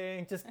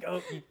dying. Just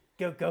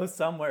go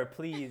somewhere,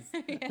 please.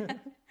 Yeah.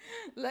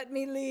 Let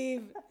me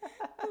leave.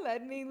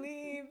 Let me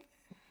leave.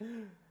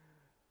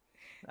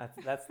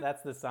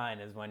 That's the sign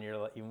is when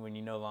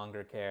you no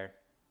longer care.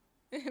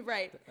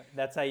 Right.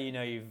 That's how you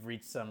know you've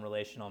reached some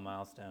relational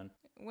milestone.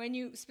 When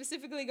you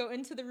specifically go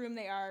into the room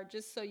they are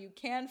just so you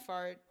can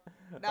fart,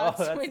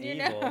 that's when you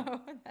evil.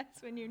 know.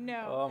 That's when you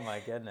know. Oh my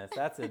goodness,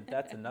 that's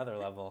another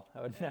level.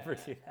 I would never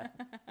do that.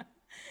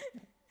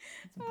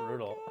 It's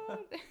brutal. Oh,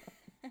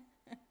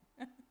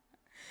 God.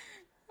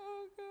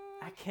 Oh,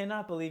 God. I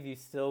cannot believe you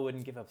still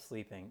wouldn't give up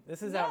sleeping.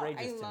 This is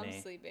outrageous to me. I love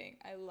sleeping.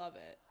 I love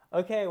it.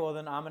 Okay, well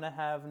then I'm gonna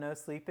have no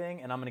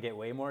sleeping, and I'm gonna get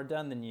way more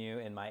done than you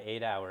in my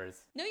 8 hours.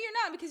 No, you're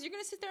not, because you're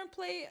going to sit there and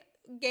play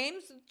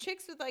games with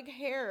chicks with like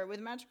hair, with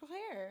magical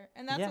hair.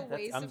 And that's Yeah, a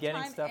waste I'm of getting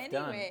time stuff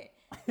done. anyway.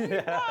 No,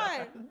 you're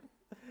not.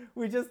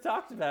 We just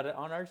talked about it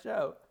on our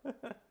show.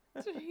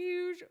 It's a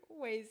huge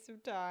waste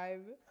of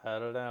time. I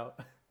don't know.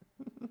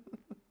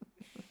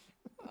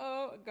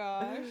 Oh,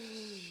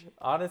 gosh.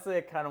 Honestly,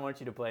 I kind of want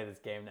you to play this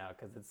game now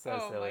because it's so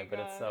Oh silly, my but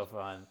it's so gosh.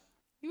 fun.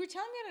 You were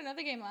telling me about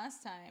another game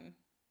last time.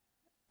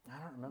 I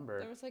don't remember.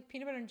 There was like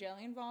peanut butter and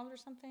jelly involved or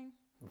something,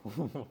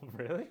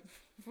 Really?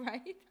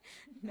 right?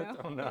 No,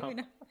 don't know. maybe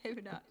not.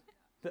 Maybe not.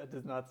 That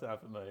does not sound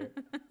familiar.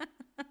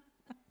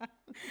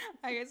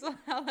 I guess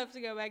I'll have to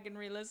go back and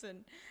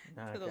re-listen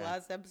to the Okay.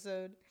 last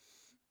episode.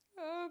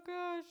 Oh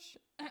gosh.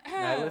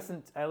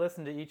 I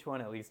listened to each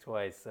one at least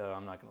twice, so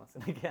I'm not gonna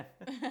listen again.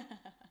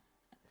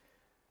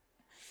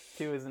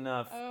 2 is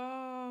enough.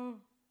 Oh.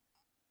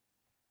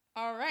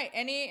 All right.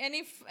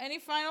 Any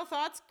final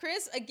thoughts,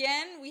 Chris?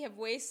 Again, we have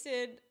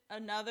wasted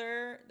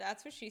another.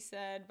 That's what she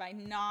said by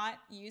not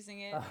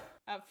using it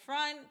up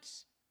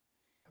front.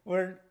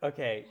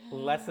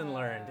 Lesson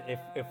learned.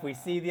 If we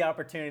see the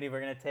opportunity, we're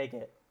gonna take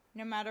it.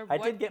 No matter I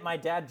what. did get my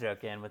dad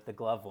joke in with the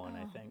glove one,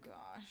 I think.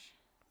 Gosh.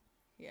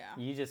 Yeah.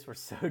 You just were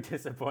so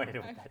disappointed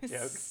with that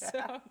joke.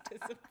 So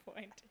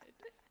disappointed.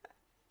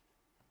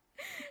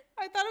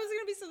 I thought it was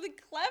going to be something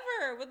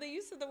clever with the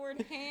use of the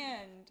word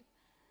hand.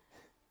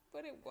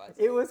 But it wasn't.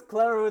 It was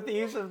clever with the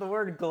use of the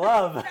word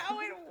glove.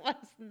 No, it was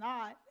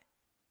not.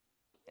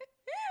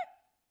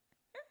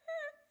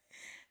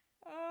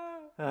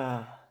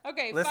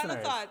 Okay,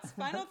 Listeners.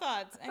 Final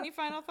thoughts. Any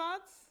final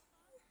thoughts?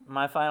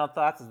 My final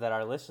thoughts is that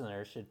our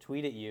listeners should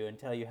tweet at you and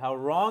tell you how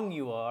wrong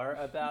you are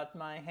about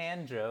my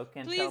hand joke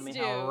and tell me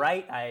how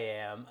right I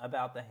am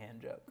about the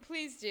hand joke.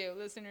 Please do,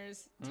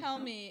 listeners. Tell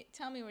me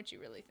what you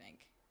really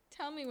think.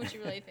 Tell me what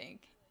you really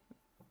think.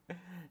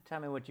 Tell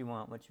me what you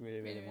want, what you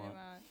really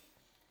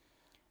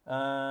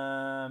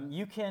want.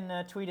 You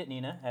can tweet at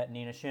Nina, at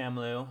Nina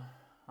Shamloo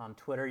on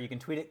Twitter. You can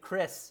tweet at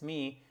Chris,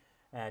 me,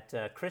 at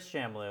Chris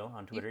Shamloo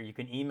on Twitter. You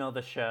can email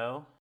the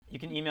show. You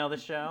can email the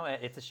show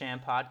at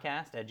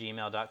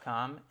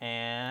itsashampodcast@gmail.com.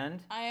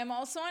 And I am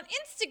also on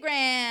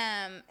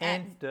Instagram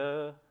at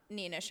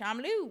Nina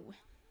Shamloo.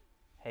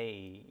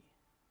 Hey,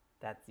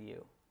 that's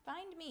you.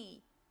 Find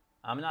me.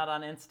 I'm not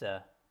on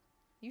Insta.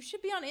 You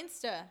should be on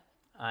Insta.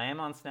 I am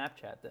on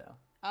Snapchat, though.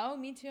 Oh,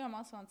 me too. I'm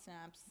also on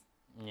Snaps.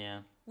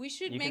 Yeah. We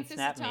should make this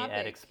a topic. You can snap me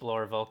at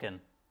Explore Vulcan.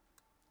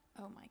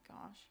 Oh, my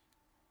gosh.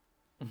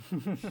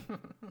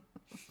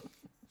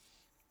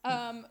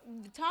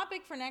 The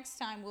topic for next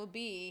time will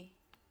be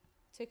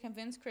to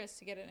convince Chris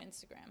to get an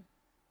Instagram.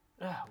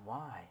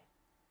 Why?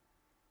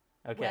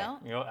 Okay. Well,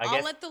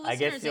 I'll let the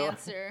listeners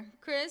answer.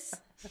 Chris,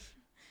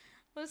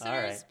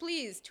 listeners, right.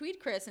 Please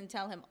tweet Chris and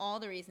tell him all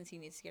the reasons he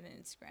needs to get an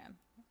Instagram.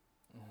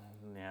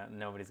 Yeah,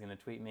 nobody's going to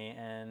tweet me.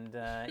 And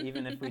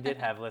even if we did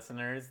have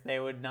listeners, they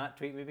would not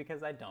tweet me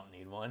because I don't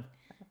need one.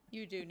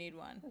 You do need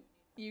one.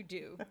 You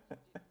do.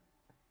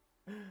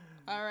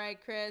 All right,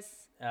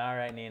 Chris. All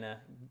right,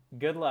 Nina.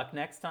 Good luck.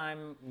 Next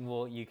time,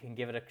 you can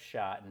give it a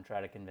shot and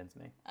try to convince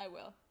me. I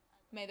will.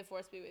 May the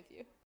force be with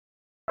you.